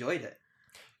 I enjoyed it.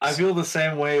 I feel the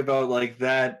same way about like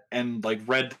that and like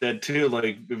Red Dead 2.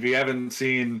 Like if you haven't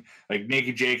seen like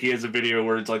Naked Jakey has a video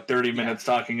where it's like 30 minutes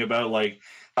talking about like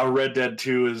how Red Dead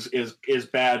 2 is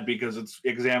bad because it's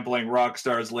exempling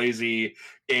Rockstar's lazy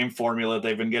game formula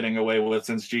they've been getting away with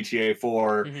since GTA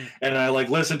 4. And I like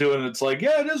listen to it and it's like,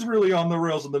 yeah, it is really on the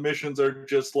rails, and the missions are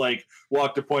just like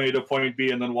walk to point A to point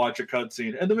B and then watch a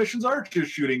cutscene. And the missions aren't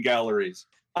just shooting galleries.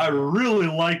 I really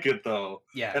like it though.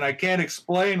 Yeah. And I can't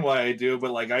explain why I do,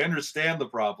 but like I understand the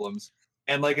problems.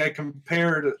 And like I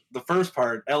compared the first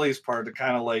part, Ellie's part, to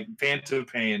kind of like Phantom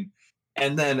Pain.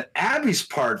 And then Abby's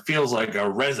part feels like a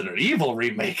Resident Evil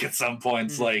remake at some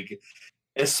points. Like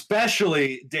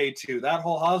especially day 2. That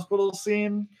whole hospital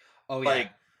scene. Oh yeah.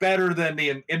 Like better than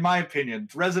in my opinion,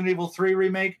 Resident Evil 3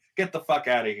 remake, get the fuck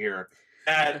out of here.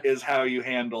 That is how you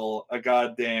handle a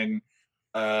goddamn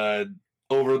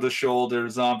over-the-shoulder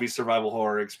zombie survival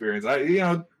horror experience.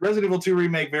 Resident Evil 2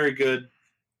 remake, very good.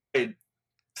 The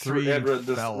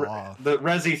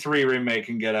Resi 3 remake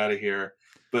can get out of here.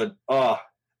 But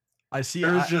I see.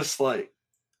 There's just like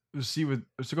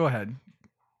so go ahead.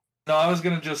 No, I was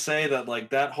gonna just say that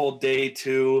like that whole day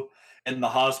 2 in the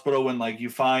hospital when like you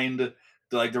find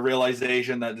like the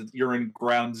realization that you're in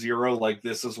ground zero, like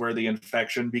this is where the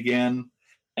infection began.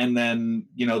 And then,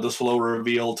 the slow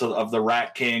reveal of the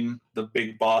Rat King, the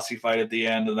big bossy fight at the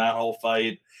end, and that whole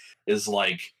fight is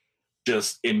like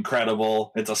just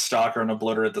incredible. It's a stalker and a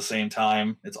blooder at the same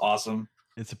time. It's awesome.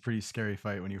 It's a pretty scary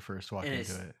fight when you first walk into it.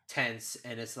 It's tense,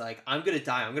 and it's like, I'm going to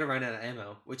die. I'm going to run out of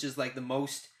ammo, which is like the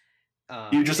most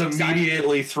You just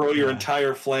immediately throw your Yeah.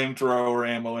 entire flamethrower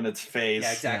ammo in its face.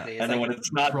 Yeah, exactly. It's And then like, when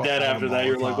it's not throw dead all the after that,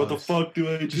 you're like, what the Molotovs. fuck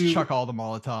do I do? Just chuck all the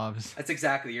Molotovs. that's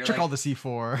exactly. You're Chuck like, all the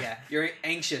C4. yeah, you're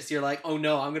anxious. You're like, oh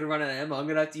no, I'm gonna run out of ammo. I'm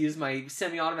gonna have to use my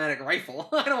semi-automatic rifle.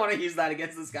 I don't want to use that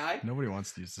against this guy. Nobody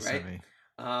wants to use the Right? semi.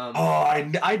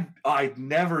 I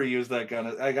never use that gun.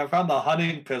 Like, I found the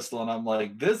hunting pistol, and I'm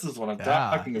like, this is what I'm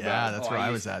talking Yeah, about. that's where I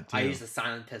was at too. I use the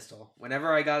silent pistol.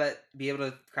 Whenever I gotta be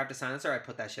able to craft a silencer, I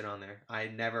put that shit on there. I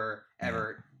never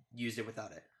ever used it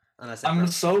without it, unless I'm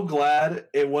so glad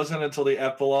it wasn't until the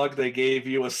epilogue they gave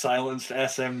you a silenced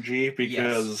SMG,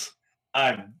 because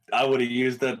I would have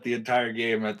used that the entire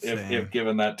game if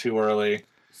given that too early.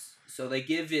 So they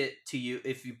give it to you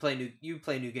if you play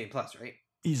New Game Plus, right?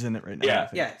 He's in it right now. Yeah. I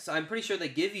think. Yeah, so I'm pretty sure they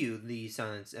give you the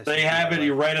silence. They have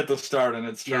it right at the start, and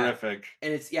it's terrific.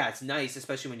 And it's nice,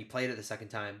 especially when you played it the second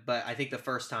time. But I think the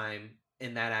first time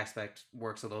in that aspect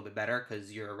works a little bit better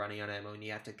because you're running out of ammo and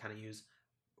you have to kind of use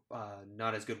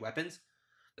not as good weapons.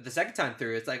 But the second time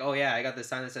through, it's like, oh yeah, I got the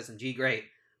silenced SMG, great.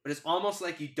 But it's almost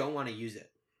like you don't want to use it,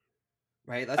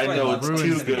 right? That's why I know, it's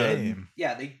too good.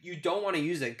 Yeah, you don't want to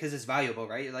use it because it's valuable,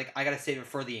 right? You're like, I gotta save it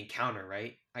for the encounter,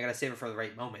 right? I gotta save it for the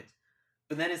right moment.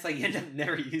 But then it's like you end up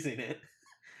never using it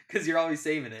because you're always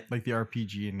saving it. Like the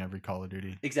RPG in every Call of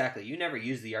Duty. Exactly. You never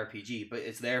use the RPG, but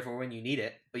it's there for when you need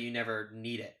it, but you never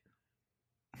need it.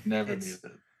 Never need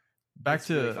it. Back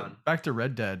to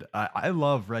Red Dead. I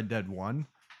love Red Dead 1.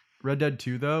 Red Dead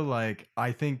 2 though, like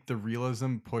I think the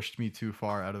realism pushed me too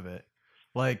far out of it.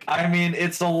 Like I mean,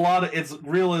 it's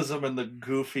realism in the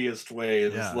goofiest way.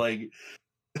 It's like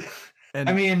and,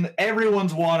 I mean,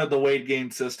 everyone's wanted the weight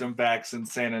gain system back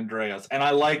since San Andreas, and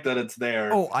I like that it's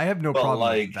there. Oh, I have no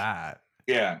problem with that.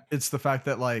 Yeah. It's the fact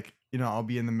that, like, you know, I'll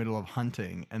be in the middle of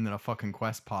hunting, and then a fucking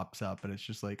quest pops up, and it's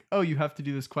just like, oh, you have to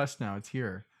do this quest now. It's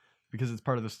here. Because it's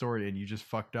part of the story, and you just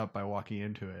fucked up by walking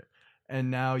into it. And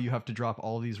now you have to drop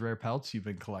all these rare pelts you've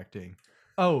been collecting.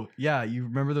 Oh, yeah, you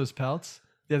remember those pelts?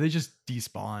 Yeah, they just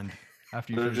despawned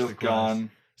after you finish the quest.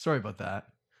 Gone. Sorry about that.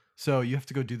 So you have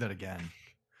to go do that again.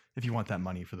 If you want that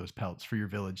money for those pelts for your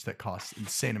village that costs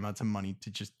insane amounts of money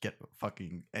to just get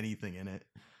fucking anything in it.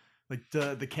 Like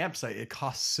the campsite, it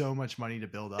costs so much money to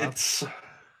build up.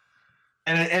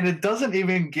 And it doesn't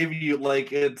even give you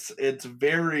like it's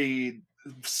very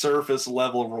surface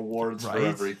level rewards for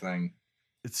everything.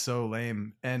 It's so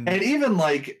lame. And even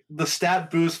like the stat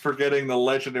boost for getting the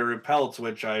legendary pelts,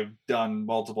 which I've done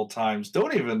multiple times, they're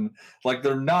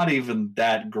not even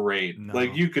that great. No.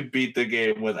 Like you could beat the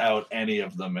game without any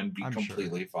of them and be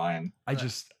completely fine.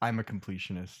 I'm a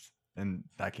completionist, and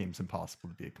that game's impossible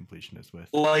to be a completionist with.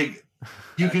 Like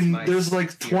there's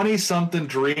like 20 something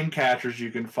dream catchers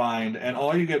you can find, and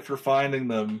all you get for finding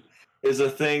them is a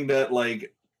thing that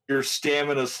like your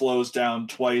stamina slows down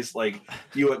twice. Like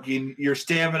your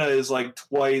stamina is like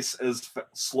twice as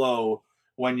slow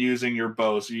when using your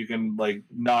bow, so you can like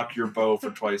knock your bow for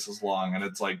twice as long. And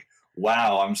it's like,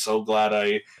 wow, I'm so glad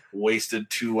I wasted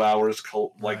 2 hours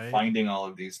finding all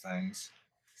of these things.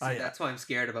 See, that's why I'm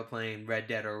scared about playing Red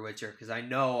Dead or Witcher, because I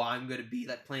know I'm going to be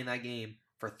playing that game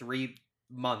for 3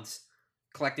 months,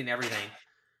 collecting everything,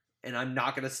 and I'm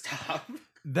not going to stop.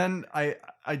 Then I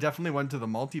definitely went to the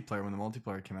multiplayer when the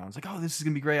multiplayer came out. I was like, oh, this is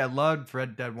going to be great. I loved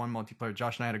Red Dead 1 multiplayer.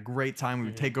 Josh and I had a great time. We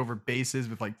would take over bases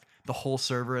with like the whole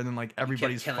server, and then like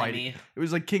everybody's fighting. Me. It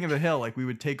was like King of the Hill. Like we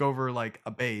would take over like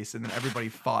a base, and then everybody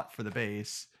fought for the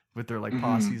base with their like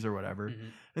posses or whatever.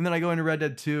 And then I go into Red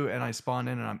Dead 2 and I spawn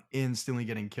in, and I'm instantly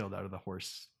getting killed out of the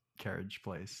horse carriage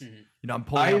place. You know, I'm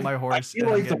pulling out my horse. I feel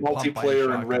like the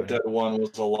multiplayer in Red Dead 1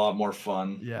 was a lot more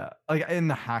fun. Yeah, like, and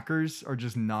the hackers are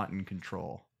just not in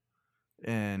control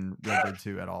in Red Dead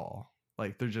 2 at all.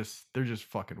 Like they're just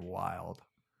fucking wild.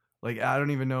 Like I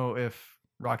don't even know if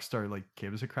Rockstar like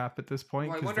gives a crap at this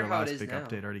point, because their last big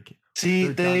update already came. See,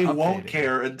 they won't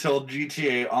care until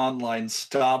GTA Online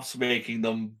stops making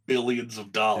them billions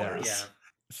of dollars. Yeah.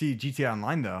 See, GTA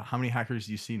Online though, how many hackers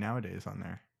do you see nowadays on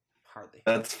there? Hardly.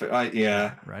 That's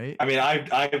yeah. Right. I mean,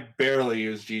 I barely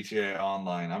use GTA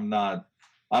Online. I'm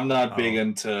not big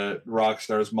into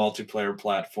Rockstar's multiplayer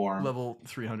platform. Level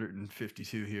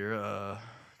 352 here.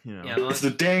 You know, it's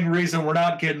the dang reason we're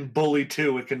not getting Bully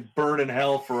 2. It can burn in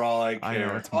hell for all I care. I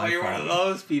know, it's my you're fault. one of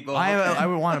those people. I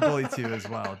would want a Bully 2 as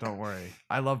well. Don't worry.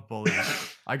 I love Bully.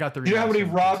 I got the. Do you know how many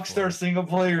Rockstar single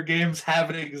player games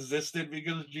haven't existed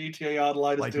because GTA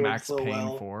Online is doing Max so Payne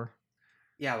well? 4.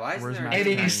 Yeah, why isn't there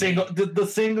any single the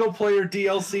single player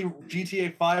DLC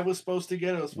GTA 5 was supposed to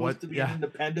get? It was supposed to be an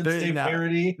Independence Day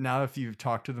parody. Now, if you've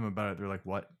talked to them about it, they're like,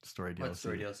 "What story DLC? What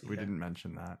story DLC? We didn't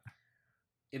mention that."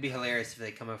 It'd be hilarious if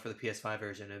they come out for the PS5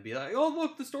 version and be like, "Oh,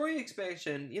 look, the story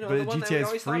expansion." You know, But the one that we GTA is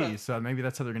always thought free, of. so maybe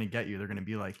that's how they're gonna get you. They're gonna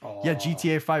be like, Oh. yeah,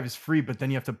 GTA 5 is free, but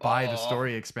then you have to buy the Oh.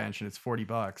 story expansion. It's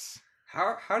 $40.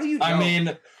 How do you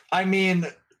know? I mean,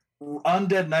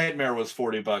 Undead Nightmare was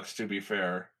 $40 to be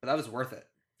fair. But that was worth it.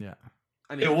 Yeah.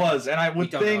 I mean, It was, and I we would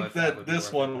don't know think if that that would be this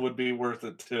worth one it. would be worth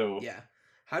it too. Yeah.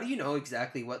 How do you know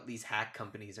exactly what these hack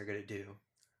companies are gonna do,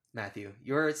 Matthew?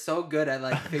 You're so good at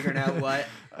like figuring out what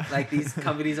like these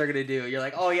companies are gonna do. You're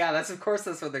like, oh yeah, that's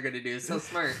what they're gonna do. It's so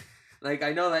smart. Like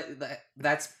I know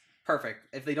that's perfect.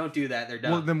 If they don't do that, they're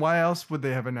done. Well, then why else would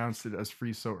they have announced it as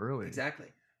free so early? Exactly.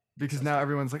 Because So now smart.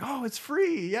 everyone's like, oh, it's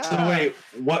free. Yeah. So wait,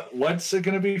 what's it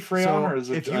going to be free on, or is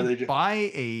it? If Are they you just,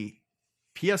 buy a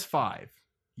PS5,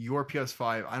 your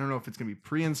PS5, I don't know if it's going to be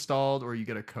pre-installed or you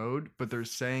get a code, but they're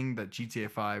saying that GTA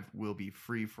 5 will be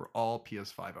free for all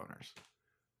PS5 owners.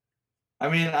 I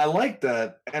mean, I like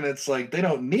that, and it's like they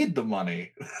don't need the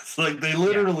money. It's like they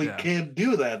literally yeah. can't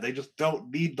do that. They just don't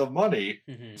need the money.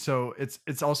 Mhm. So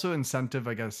it's also incentive,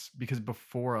 I guess, because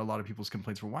before a lot of people's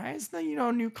complaints were, why is the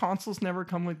new consoles never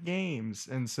come with games?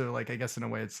 And so like I guess in a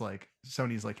way it's like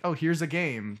Sony's like, oh, here's a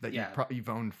game that Yeah. you've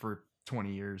owned for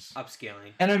 20 years.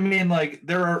 Upscaling. And I mean, like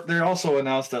they also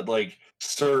announced that like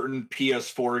certain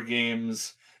PS4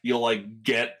 games you'll like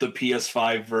get the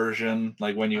PS5 version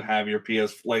like when you have your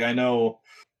like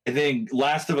I think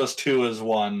Last of Us 2 is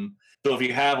one. So if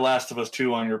you have Last of Us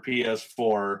 2 on your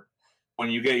PS4,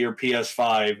 when you get your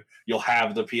PS5, you'll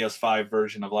have the PS5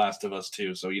 version of Last of Us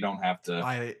 2, so you don't have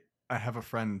to. I have a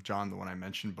friend, John, the one I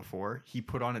mentioned before. He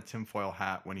put on a tinfoil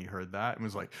hat when he heard that and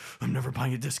was like, I'm never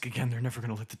buying a disc again. They're never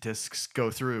going to let the discs go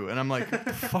through. And I'm like, what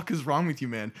the fuck is wrong with you,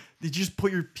 man? Did you just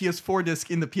put your PS4 disc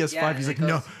in the PS5? Yeah, He's and like,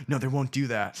 it goes- no, they won't do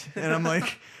that. And I'm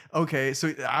like, okay.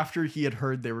 So after he had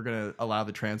heard they were going to allow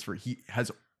the transfer, he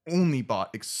has only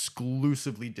bought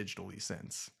exclusively digitally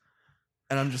since.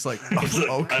 And I'm just like,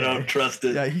 oh, okay. I don't trust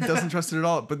it. Yeah, he doesn't trust it at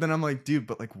all. But then I'm like, dude,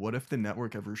 but like, what if the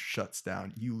network ever shuts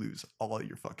down? You lose all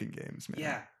your fucking games, man.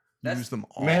 Yeah. You lose them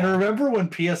all. Man, remember when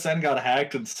PSN got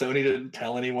hacked and Sony didn't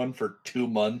tell anyone for 2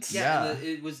 months? Yeah. Yeah. And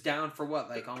it was down for what,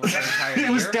 like almost an entire year?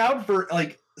 It was down for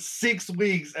like 6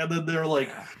 weeks, and then they were like,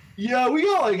 yeah, we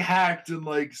got like hacked and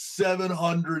like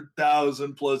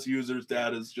 700,000 plus users'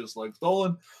 data is just like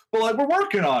stolen. But like, we're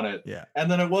working on it. Yeah. And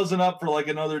then it wasn't up for like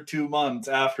another 2 months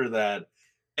after that.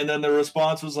 And then the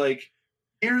response was like,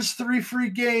 here's 3 free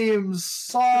games.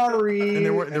 Sorry. And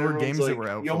there were everyone's games that were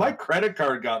out Yo, for my like credit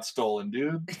card got stolen,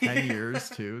 dude. 10 years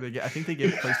too. I think they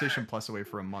gave PlayStation Plus away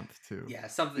for a month too. Yeah,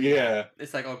 something. Yeah.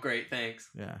 It's like, oh, great, thanks.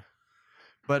 Yeah.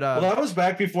 But Well, that was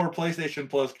back before PlayStation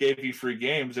Plus gave you free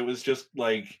games. It was just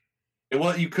like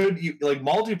like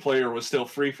multiplayer was still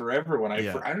free for everyone. I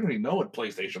don't even know what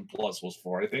PlayStation Plus was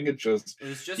for. I think it was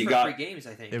just you for got- free games,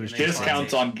 I think. it was and then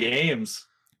discounts on games.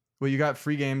 well, you got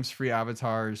free games, free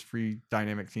avatars, free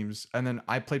dynamic themes, and then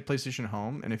I played PlayStation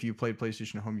Home. And if you played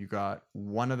PlayStation Home, you got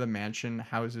one of the mansion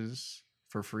houses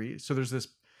for free. So there's this.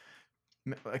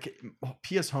 Like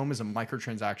PS Home is a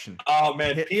microtransaction. Oh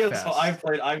man, Hit PS. fest. I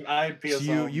had PS.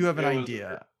 So you have an It was-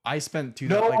 idea. I spent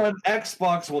No one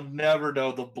Xbox will never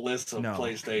know the bliss of No.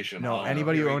 PlayStation. No, Home.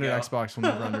 anybody here who we owned an go. Xbox will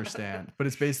never understand. But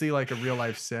it's basically like a real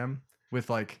life sim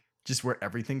with like just where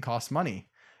everything costs money.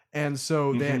 And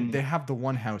so Mhm. they have the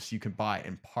one house you can buy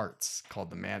in parts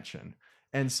called the mansion.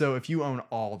 And so if you own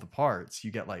all the parts, you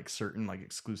get like certain like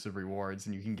exclusive rewards,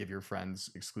 and you can give your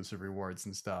friends exclusive rewards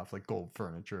and stuff like gold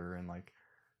furniture and like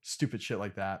stupid shit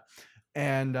like that.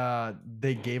 And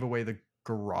they gave away the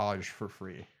garage for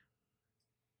free.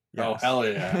 Oh hell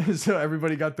yeah! So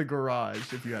everybody got the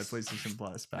garage if you had PlayStation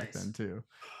Plus back Nice. then too.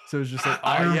 So it was just like,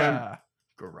 I oh remember- yeah,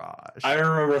 garage. I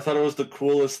remember. I thought it was the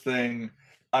coolest thing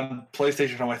on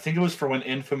PlayStation Home. I think it was for when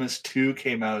Infamous 2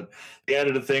 came out. They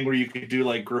added a thing where you could do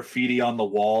like graffiti on the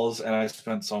walls, and I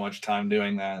spent so much time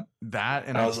doing that. That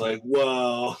and And I was like,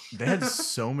 whoa. they had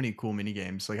so many cool mini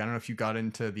games. Like I don't know if you got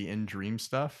into the In Dream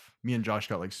stuff. Me and Josh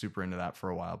got like super into that for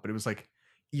a while, but it was like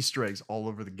Easter eggs all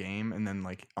over the game, and then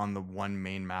like on the one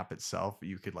main map itself,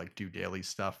 you could like do daily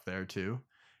stuff there too.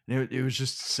 And it was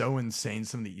just so insane.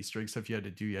 Some of the Easter egg stuff you had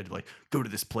to do. You had to like go to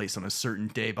this place on a certain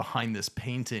day behind this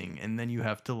painting, and then you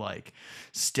have to like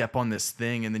step on this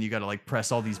thing, and then you got to like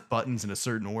press all these buttons in a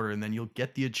certain order, and then you'll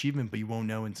get the achievement, but you won't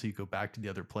know until you go back to the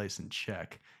other place and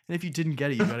check. And if you didn't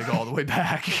get it, you got to go all the way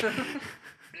back.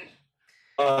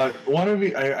 One of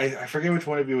you, I forget which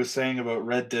one of you was saying about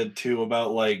Red Dead 2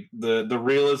 about like the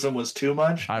realism was too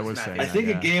much. I was It's saying, not- I think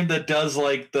that, a game that does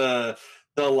like the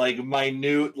like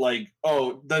minute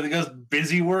that does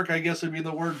busy work, I guess would be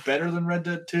the word, better than Red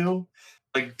Dead 2.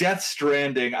 Like Death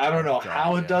Stranding, I don't know God,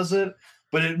 how it yeah. does it,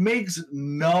 but it makes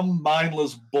numb,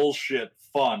 mindless bullshit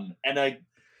fun. And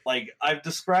I've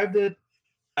described it.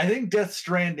 I think Death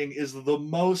Stranding is the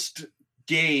most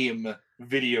game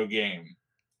video game.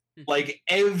 Like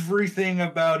everything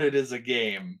about it is a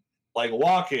game. Like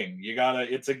walking,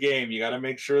 it's a game. You gotta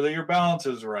make sure that your balance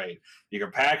is right.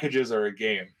 Your packages are a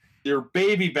game. Your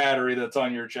baby battery that's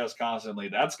on your chest constantly,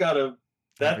 that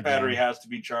battery has to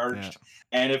be charged.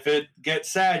 Yeah. And if it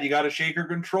gets sad, you gotta shake your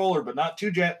controller, but not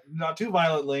too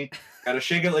violently. Gotta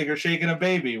shake it like you're shaking a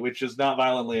baby, which is not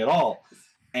violently at all.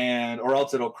 Or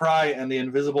else it'll cry and the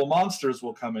invisible monsters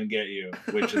will come and get you,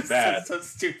 which is bad. So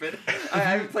stupid. I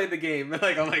haven't played the game.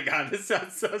 Like, oh my god, this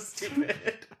sounds so stupid.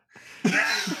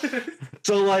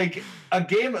 So like a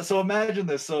game, so imagine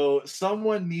this. So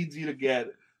someone needs you to get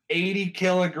 80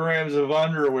 kilograms of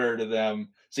underwear to them.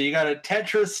 So you got to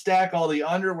Tetris stack all the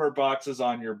underwear boxes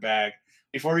on your back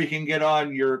before you can get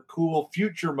on your cool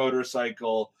future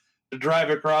motorcycle to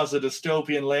drive across a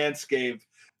dystopian landscape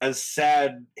as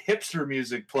sad hipster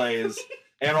music plays,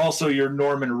 and also your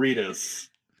Norman Reedus.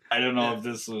 I don't know if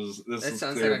this was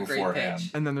clear like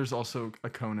beforehand. And then there's also a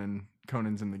Conan.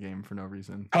 Conan's in the game for no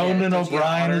reason. Conan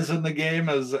O'Brien is in the game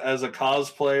as a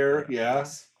cosplayer. Yeah.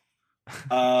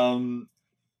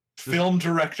 Film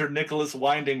director Nicholas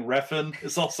Winding Refn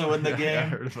is also in the game. I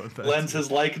heard about that. Lends his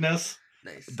likeness.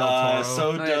 Nice.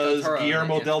 So does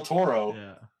Guillermo del Toro.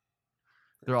 Yeah.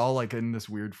 They're all like in this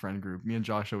weird friend group. Me and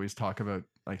Josh always talk about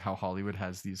like how Hollywood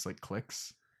has these like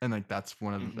cliques. And like that's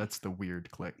that's the weird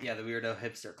clique. Yeah, the weirdo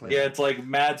hipster clique. Yeah, it's like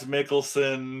Mads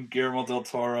Mikkelsen, Guillermo del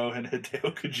Toro, and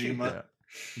Hideo Kojima. Yeah,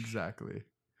 exactly.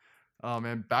 Oh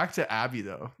man, back to Abby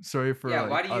though. Sorry for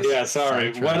why do you? Yeah,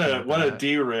 sorry. What a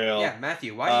derail. Yeah,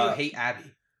 Matthew, why do you hate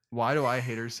Abby? Why do I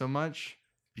hate her so much?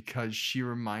 Because she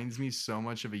reminds me so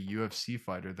much of a UFC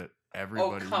fighter that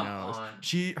everybody knows.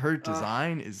 Her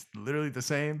design is literally the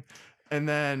same, and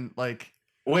then like.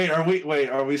 Wait, are we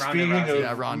speaking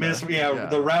of Ronda.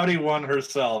 The rowdy one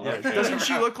herself? Yeah. Okay. Doesn't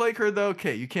she look like her though?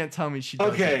 Okay, you can't tell me she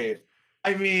doesn't. Okay,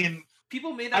 I mean,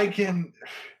 people made that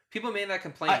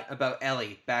complaint about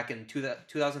Ellie back in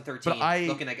 2013,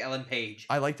 looking like Ellen Page.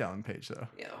 I liked Ellen Page though.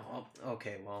 Yeah. Well,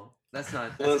 okay. Well, that's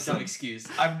no excuse.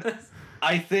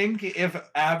 I think if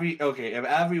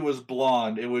Abby was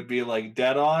blonde, it would be like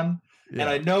dead on. Yeah. And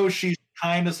I know she's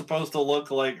kind of supposed to look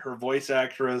like her voice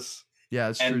actress. Yeah,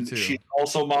 it's true too. She's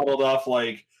also modeled off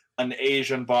like an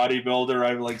Asian bodybuilder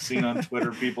I've like seen on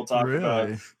Twitter people talk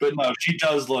about. But no, she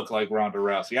does look like Ronda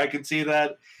Rousey. I can see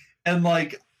that. And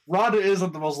like Ronda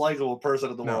isn't the most likable person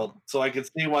in the world, so I can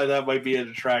see why that might be a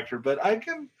detractor. But I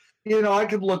can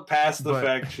look past the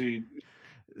fact she.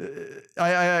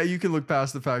 You can look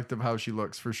past the fact of how she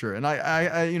looks for sure, and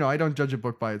I don't judge a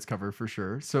book by its cover for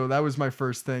sure. So that was my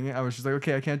first thing. I was just like,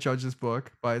 okay, I can't judge this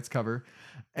book by its cover.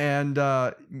 And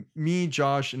me,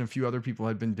 Josh, and a few other people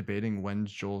had been debating when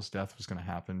Joel's death was going to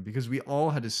happen because we all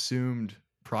had assumed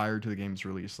prior to the game's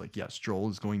release, like, yes, Joel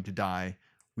is going to die.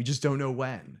 We just don't know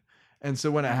when. And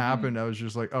so when it happened, I was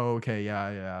just like, oh, okay,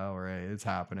 yeah, all right, it's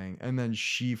happening. And then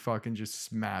she fucking just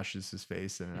smashes his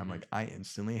face in, and I'm like, I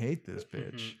instantly hate this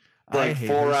bitch. Like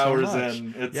 4 hours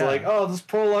in, it's like, oh, this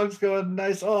prologue's going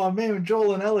nice. Oh man,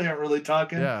 Joel and Ellie aren't really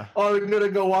talking. Yeah. Oh, we're gonna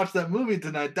go watch that movie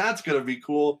tonight. That's gonna be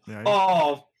cool. Yeah.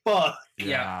 Oh fuck.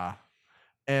 Yeah.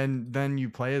 And then you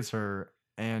play as her,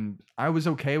 and I was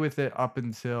okay with it up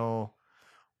until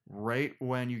right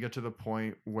when you get to the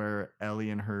point where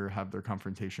Ellie and her have their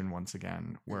confrontation once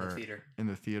again, where in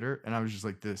the theater, and I was just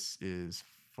like, this is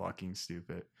fucking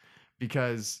stupid,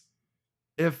 because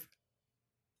if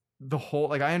the whole,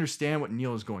 like, I understand what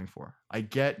Neil is going for. I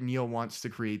get Neil wants to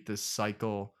create this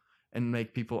cycle and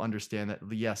make people understand that,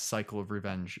 yes, cycle of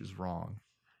revenge is wrong.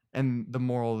 And the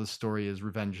moral of the story is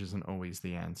revenge isn't always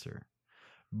the answer.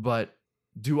 But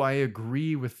do I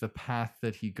agree with the path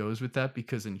that he goes with that?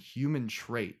 Because in human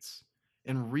traits,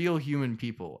 in real human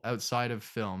people, outside of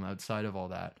film, outside of all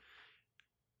that,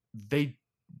 they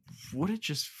would have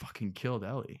just fucking killed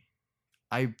Ellie.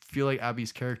 I feel like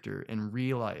Abby's character in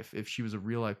real life, if she was a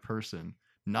real life person,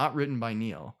 not written by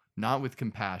Neil, not with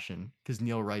compassion, because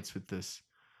Neil writes with this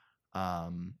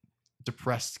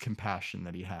depressed compassion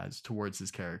that he has towards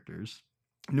his characters,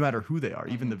 no matter who they are,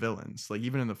 even the villains. Like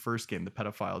even in the first game, the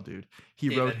pedophile dude,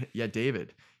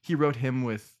 David. He wrote him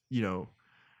with,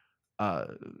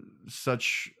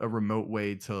 such a remote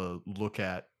way to look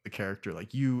at the character.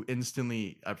 Like you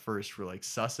instantly at first were like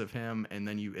sus of him, and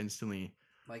then you instantly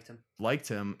liked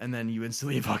him, and then you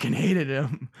instantly fucking hated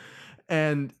him.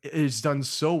 And it's done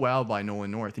so well by Nolan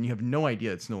North, and you have no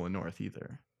idea it's Nolan North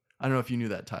either. I don't know if you knew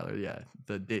that, Tyler. Yeah,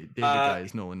 the David guy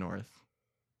is Nolan North.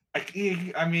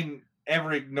 I mean,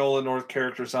 every Nolan North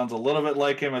character sounds a little bit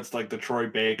like him. It's like the Troy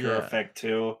Baker effect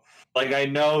too. Like I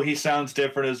know he sounds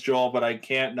different as Joel, but I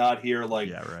can't not hear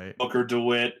like Booker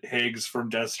DeWitt, Higgs from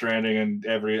Death Stranding, and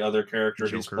every other character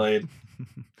he's played.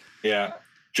 Yeah,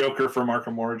 Joker from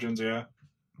Arkham Origins. Yeah,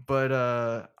 but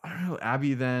I don't know,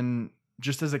 Abby then.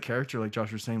 Just as a character, like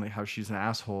Josh was saying, like how she's an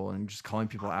asshole and just calling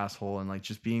people asshole and like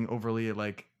just being overly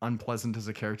like unpleasant as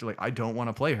a character. Like I don't want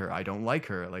to play her. I don't like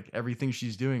her. Like everything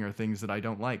she's doing are things that I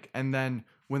don't like. And then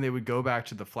when they would go back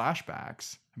to the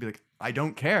flashbacks, I'd be like, I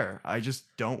don't care. I just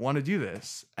don't want to do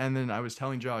this. And then I was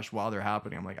telling Josh while they're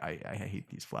happening, I'm like, I hate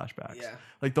these flashbacks. Yeah.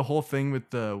 Like the whole thing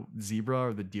with the zebra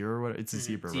or the deer or what? It's a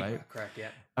zebra, right? Correct. Yeah.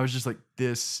 I was just like,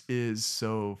 this is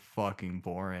so fucking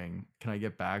boring. Can I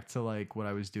get back to like what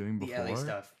I was doing before? The Ellie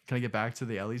stuff. Can I get back to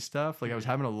the Ellie stuff? Like I was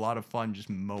having a lot of fun just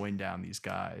mowing down these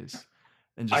guys.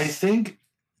 And just... I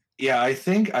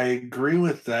think I agree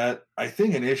with that. I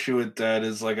think an issue with that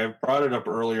is like I've brought it up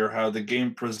earlier how the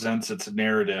game presents its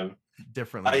narrative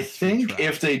differently. I think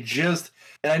if they just,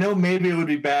 and I know maybe it would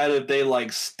be bad if they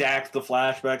like stacked the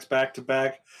flashbacks back to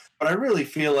back, but I really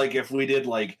feel like if we did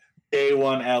like day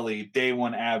one Ellie, day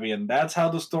one Abby, and that's how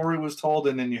the story was told,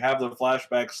 and then you have the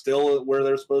flashbacks still where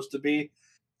they're supposed to be,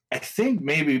 I think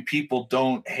maybe people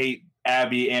don't hate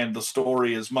Abby and the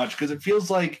story as much because it feels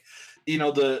like, you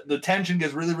know, the tension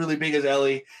gets really, really big as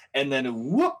Ellie, and then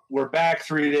whoop, we're back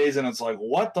 3 days, and it's like,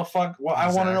 what the fuck? Well,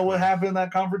 exactly. I want to know what happened in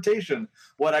that confrontation.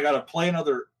 What, I got to play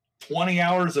another 20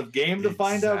 hours of game to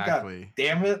find out? God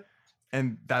damn it.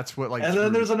 And that's what like, and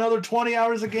then there's another 20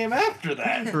 hours of game after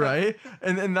that, right?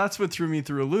 And that's what threw me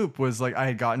through a loop was like I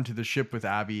had gotten to the ship with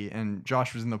Abby, and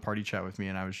Josh was in the party chat with me,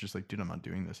 and I was just like, dude, I'm not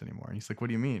doing this anymore. And he's like, what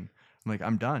do you mean? I'm like,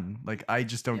 I'm done. Like, I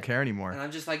just don't care anymore. And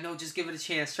I'm just like, no, just give it a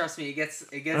chance. Trust me, it gets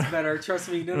better. Trust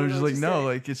me. No, I was just like, no,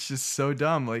 like it's just so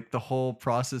dumb. Like the whole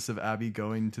process of Abby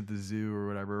going to the zoo or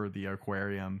whatever, or the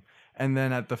aquarium, and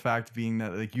then at the fact being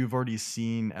that like you've already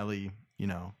seen Ellie. You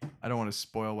know, I don't want to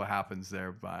spoil what happens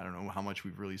there, but I don't know how much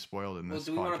we've really spoiled in this podcast.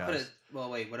 Well, do we want to put it?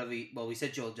 Well, wait. We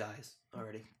said Joel dies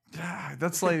already.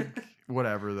 That's like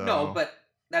whatever though. No, but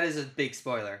that is a big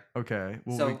spoiler. Okay.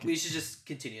 Well, so we should just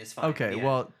continue. It's fine. Okay. Yeah.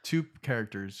 Well, two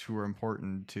characters who are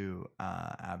important to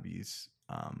Abby's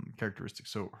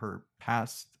characteristics. So her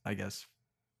past, I guess,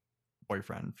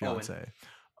 boyfriend, fiance,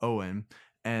 Owen,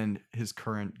 and his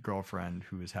current girlfriend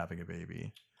who is having a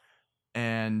baby.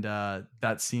 And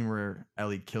that scene where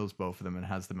Ellie kills both of them and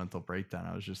has the mental breakdown,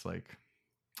 I was just like,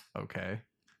 okay,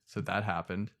 so that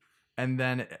happened. And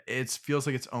then it feels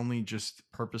like it's only just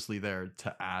purposely there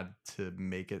to add to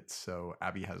make it so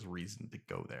Abby has reason to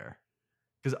go there.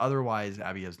 Because otherwise,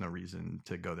 Abby has no reason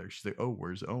to go there. She's like, oh,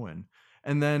 where's Owen?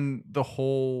 And then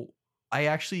I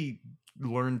actually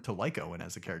learned to like Owen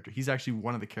as a character. He's actually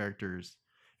one of the characters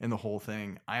in the whole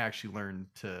thing I actually learned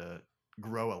to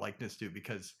grow a likeness to,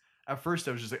 because at first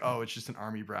I was just like, oh, it's just an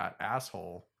army brat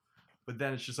asshole. But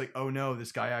then it's just like, oh no,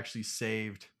 this guy actually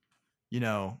saved,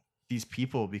 these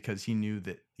people because he knew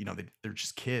that, they're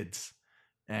just kids.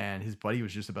 And his buddy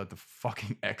was just about to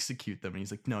fucking execute them. And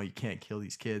he's like, no, you can't kill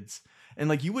these kids. And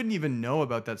like, you wouldn't even know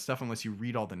about that stuff unless you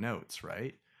read all the notes,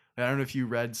 right? I don't know if you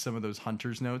read some of those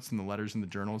Hunter's notes and the letters in the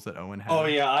journals that Owen had. Oh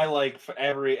yeah, I like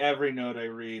every note I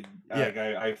read.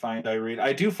 Yeah. I read.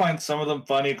 I do find some of them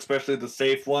funny, especially the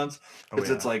safe ones, because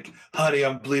it's like, honey,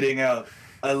 I'm bleeding out.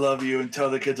 I love you, and tell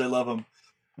the kids I love them.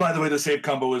 By the way, the safe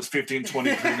combo is 15,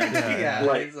 23,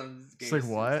 19. It's like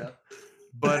what?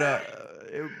 But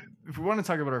if we want to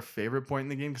talk about our favorite point in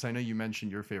the game, because I know you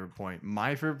mentioned your favorite point.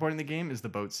 My favorite point in the game is the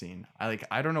boat scene.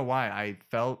 I don't know why I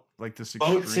felt like this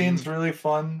boat scene's really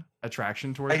fun.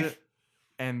 Attraction towards it,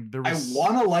 and there was. I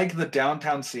want to like the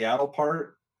downtown Seattle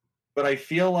part, but I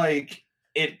feel like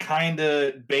it kind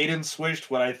of bait and switched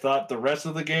what I thought the rest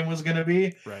of the game was going to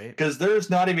be. Right. Because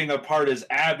there's not even a part as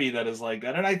Abby that is like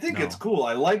that, and I think it's cool.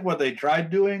 I like what they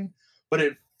tried doing, but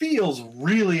it feels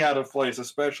really out of place,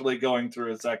 especially going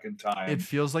through a second time. It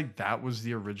feels like that was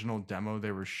the original demo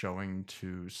they were showing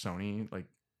to Sony, like,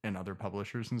 and other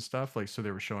publishers and stuff. Like, so they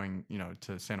were showing,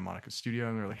 to Santa Monica Studio,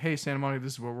 and they're like, hey, Santa Monica,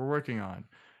 this is what we're working on.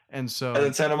 And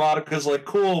then Santa Monica's like,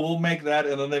 cool, we'll make that.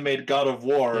 And then they made God of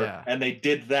War, and they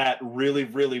did that really,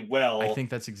 really well. I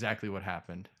think that's exactly what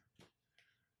happened.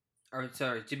 All right,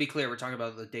 sorry, to be clear, we're talking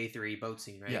about the day 3 boat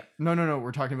scene, right? Yeah. No.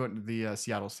 We're talking about the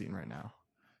Seattle scene right now.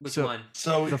 Which one?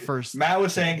 So the first. Matt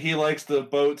was saying he likes the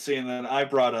boat scene, and then I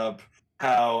brought up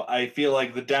how I feel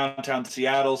like the downtown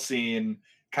Seattle scene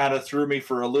kind of threw me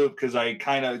for a loop because I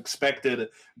kind of expected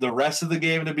the rest of the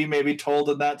game to be maybe told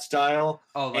in that style.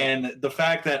 And the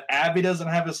fact that Abby doesn't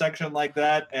have a section like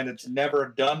that and it's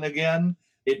never done again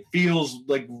it feels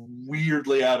like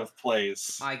weirdly out of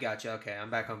place. I gotcha. Okay, I'm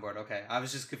back on board. Okay, I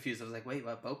was just confused. I was like, wait,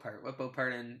 what boat part? What boat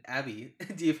part in Abby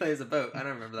do you play as a boat? I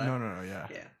don't remember that. No, yeah.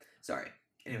 Yeah, sorry.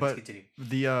 Anyways, But continue.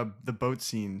 the boat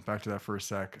scene, back to that for a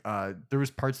sec, there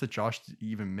was parts that Josh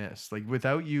even missed. Like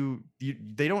without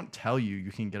they don't tell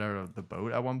you can get out of the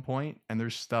boat at one point, and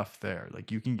there's stuff there.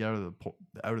 Like you can get out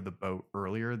of the boat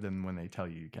earlier than when they tell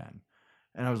you can.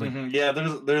 And I was like, yeah,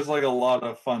 there's like a lot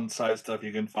of fun side stuff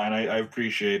you can find. I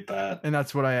appreciate that. and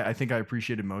that's what I think I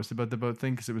appreciated most about the boat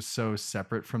thing, because it was so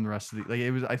separate from the rest of the, like,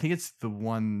 it was, I think it's the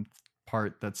one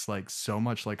part that's like so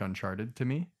much like Uncharted to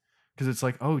me, because it's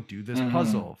like, oh, do this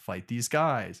puzzle, fight these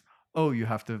guys. Oh, you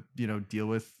have to, deal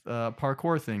with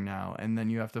parkour thing now, and then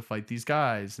you have to fight these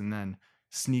guys, and then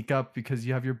sneak up because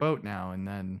you have your boat now, and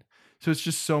then so it's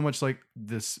just so much like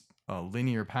this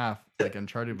linear path, like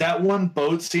Uncharted. That one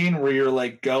boat scene where you're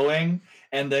like going,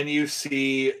 and then you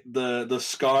see the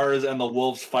scars and the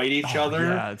wolves fight each other.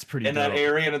 Yeah, it's pretty in dope. that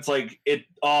area, and it's like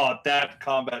that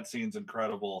combat scene's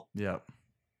incredible. Yep,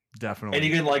 definitely. And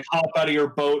you can like hop out of your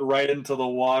boat right into the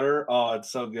water. Oh, it's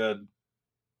so good.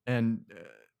 And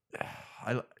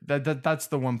that's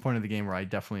the one point of the game where I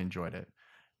definitely enjoyed it.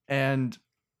 And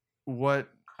what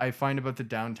I find about the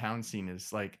downtown scene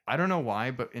is, like, I don't know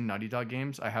why, but in Naughty Dog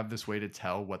games, I have this way to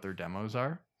tell what their demos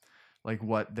are, like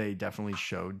what they definitely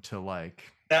showed to like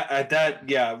that.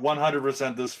 Yeah,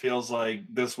 100%. This feels like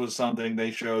this was something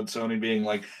they showed Sony being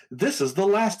like, this is The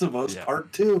Last of Us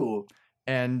Part 2.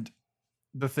 And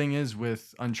the thing is,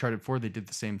 with Uncharted 4, they did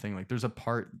the same thing. Like there's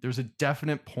a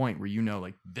definite point where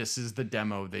like this is the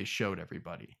demo they showed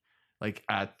everybody, like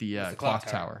at the clock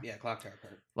tower. Yeah, clock tower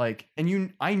part. Like,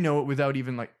 and I know it without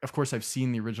even, like, of course I've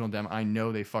seen the original demo. I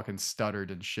know they fucking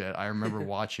stuttered and shit. I remember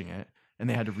watching it, and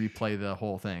they had to replay the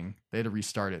whole thing. They had to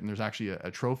restart it. And there's actually a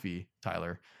trophy,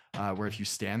 Tyler, where if you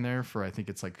stand there for, I think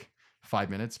it's like 5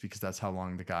 minutes, because that's how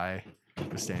long the guy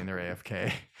was standing there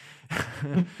AFK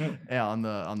on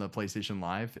the PlayStation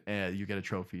Live, you get a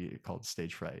trophy called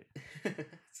Stage Fright.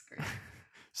 That's great.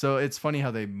 So it's funny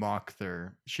how they mock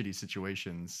their shitty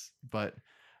situations, but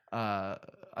I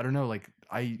don't know, like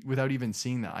without even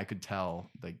seeing that, I could tell,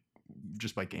 like,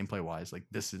 just by gameplay wise, like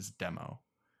this is demo.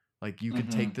 Like you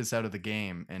could take this out of the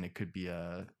game and it could be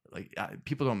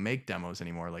people don't make demos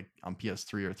anymore, like on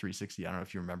PS3 or 360. I don't know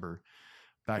if you remember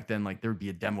back then, like there would be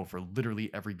a demo for literally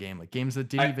every game, like games that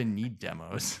didn't even need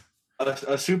demos.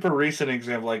 A super recent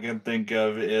example I can think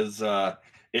of is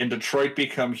in Detroit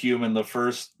Become Human, the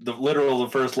first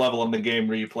level in the game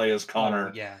where you play as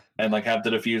Connor, and like have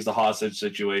to defuse the hostage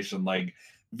situation, like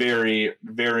very,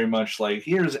 very much like,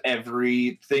 here's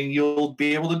everything you'll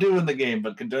be able to do in the game,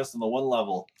 but condensed in the one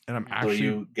level. And I'm actually, so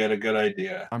you get a good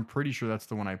idea. I'm pretty sure that's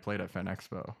the one I played at Fan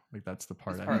Expo. Like that's the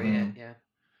part. Yeah.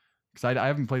 Because I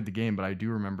haven't played the game, but I do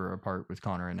remember a part with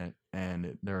Connor in it,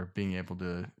 and they're being able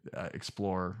to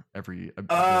explore every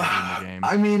ability in the game.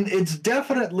 I mean, it's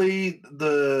definitely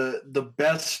the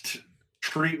best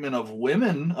treatment of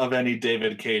women of any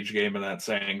David Cage game, and that's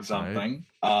saying something.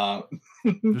 Right.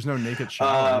 There's no naked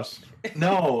showers.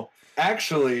 No,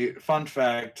 actually, fun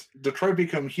fact: Detroit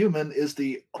Become Human is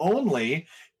the only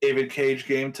David Cage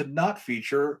game to not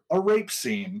feature a rape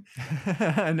scene.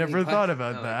 I never thought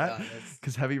about that,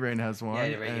 because Heavy Rain has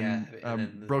one. Yeah, right,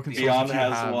 and Broken Souls Beyond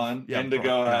has one. Yeah,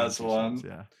 Indigo has one.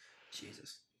 Yeah.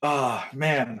 Jesus. Oh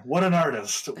man, what an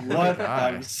artist! What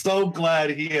I'm so glad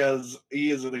he is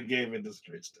in the game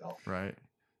industry still. Right.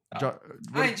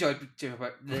 I enjoyed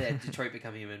Detroit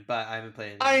Become Human, but I haven't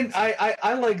played it.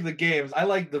 I like the games. I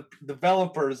like the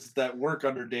developers that work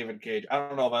under David Cage. I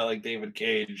don't know if I like David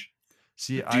Cage.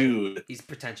 See, dude, he's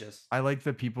pretentious. I like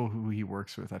the people who he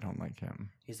works with. I don't like him.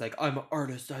 He's like, I'm an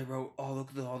artist. I wrote all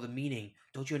the meaning.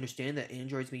 Don't you understand that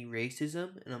androids mean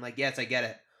racism? And I'm like, yes, I get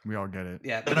it. We all get it.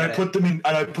 Yeah. And I put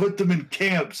them in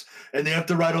camps, and they have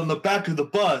to ride on the back of the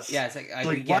bus. Yeah, it's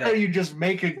like, why don't you just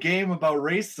make a game about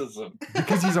racism?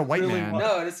 Because he's a white man.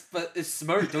 No, it's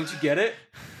smart. Don't you get it?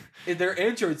 They're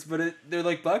androids, but they're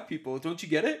like black people. Don't you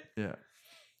get it? Yeah.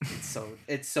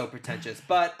 It's so pretentious,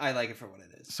 but I like it for what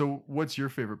it is. So, what's your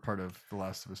favorite part of The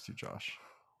Last of Us 2, Josh?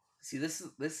 See, this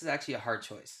is actually a hard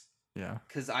choice. Yeah.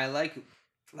 Because I like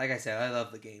I said, I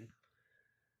love the game.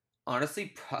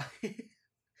 Honestly, probably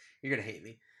you're gonna hate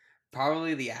me.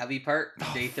 Probably the Abby part,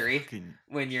 day 3,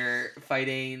 when you're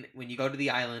fighting, when you go to the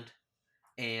island,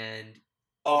 and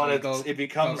it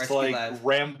becomes like Lev.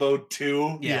 Rambo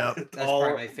 2. Yeah, that's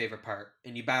probably my favorite part.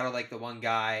 And you battle like the one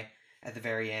guy at the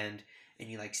very end, and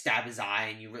you like stab his eye,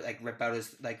 and you like rip out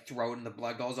his like throat, and the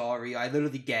blood goes all over you. I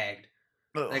literally gagged.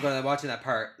 Like when I'm watching that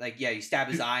part, like you stab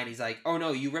his eye, and he's like, "Oh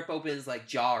no, you rip open his like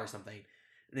jaw or something."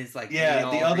 and it's like Yeah,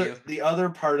 leaning all over you. the other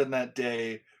part in that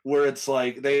day where it's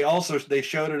like they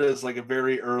showed it as like a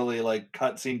very early like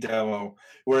cutscene demo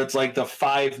where it's like the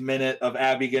 5 minute of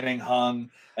Abby getting hung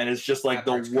and it's just like That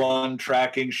the part's great. one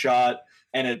tracking shot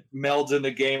and it melds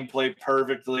into gameplay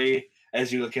perfectly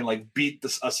as you can like beat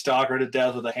a stalker to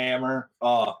death with a hammer.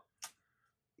 Oh,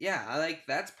 Yeah, I like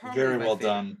that's probably very my well favorite.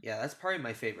 done. Yeah, that's probably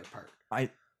my favorite part.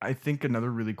 I think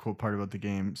another really cool part about the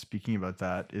game, speaking about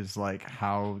that, is like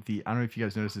how I don't know if you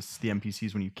guys notice this, the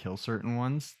NPCs when you kill certain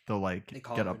ones, they'll like They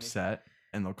call get out their name. upset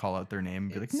and they'll call out their name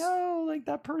and be like, It's- no, like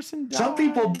that person died. Some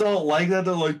people don't like that.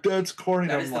 They're like, that's corny.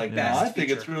 That I'm is the like, no, best I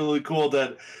think it's feature. really cool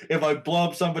that if I blow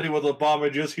up somebody with a bomb, I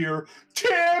just hear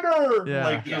Tanner, Yeah.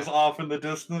 like just off in the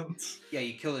distance. Yeah,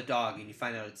 you kill a dog and you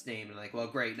find out its name and like, well,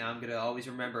 great. Now I'm gonna always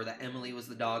remember that Emily was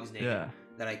the dog's name Yeah.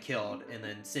 that I killed, and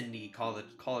then Cindy called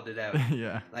it out.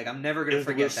 Yeah. Like I'm never gonna It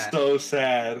forget was that. so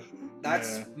sad.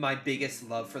 That's Yeah. my biggest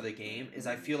love for the game is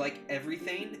I feel like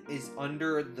everything is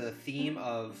under the theme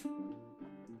of,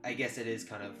 I guess it is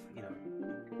kind of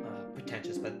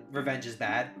pretentious, but revenge is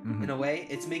bad in a way.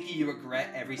 It's making you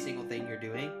regret every single thing you're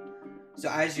doing. So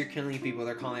as you're killing people,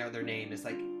 they're calling out their name. It's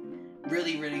like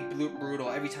really, really brutal.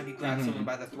 Every time you grab someone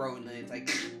by the throat, and then it's like,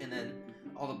 and then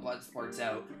all the blood spurts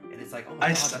out, and it's like, oh my god,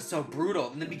 that's so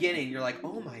brutal. In the beginning, you're like,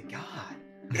 oh my god,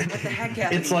 what the heck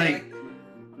happened? It's like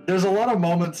there's a lot of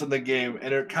moments in the game,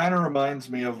 and it kind of reminds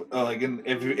me of like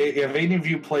if any of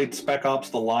you played Spec Ops: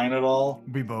 The Line at all.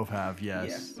 We both have,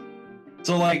 yes.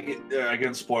 So like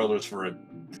again, spoilers for a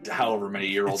however many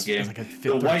year old game. It's like a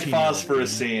The white 13-year-old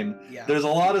phosphorus game. scene. Yeah. There's a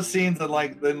lot of scenes that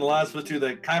like in the last of the two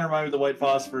that kind of remind me of the white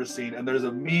phosphorus scene, and there's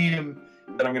a meme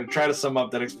that I'm going to try to sum up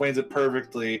that explains it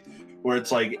perfectly, where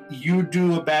it's like you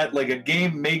do a bad, like a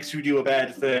game makes you do a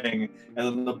bad thing, and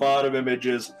then the bottom image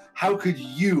is how could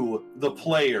you, the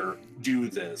player, do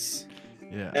this?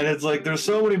 Yeah. And it's like there's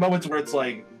so many moments where it's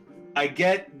like I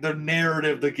get the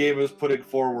narrative the game is putting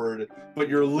forward, but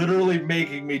you're literally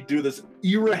making me do this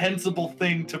irrehensible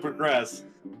thing to progress,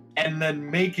 and then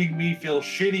making me feel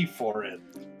shitty for it.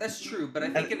 That's true, but I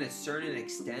think in a certain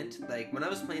extent, like when I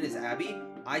was playing as Abby,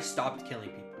 I stopped killing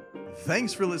people.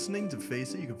 Thanks for listening to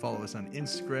Face It. You can follow us on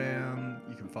Instagram.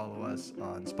 You can follow us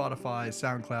on Spotify,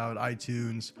 SoundCloud,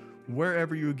 iTunes,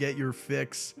 wherever you get your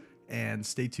fix. And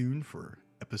stay tuned for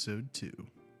episode 2.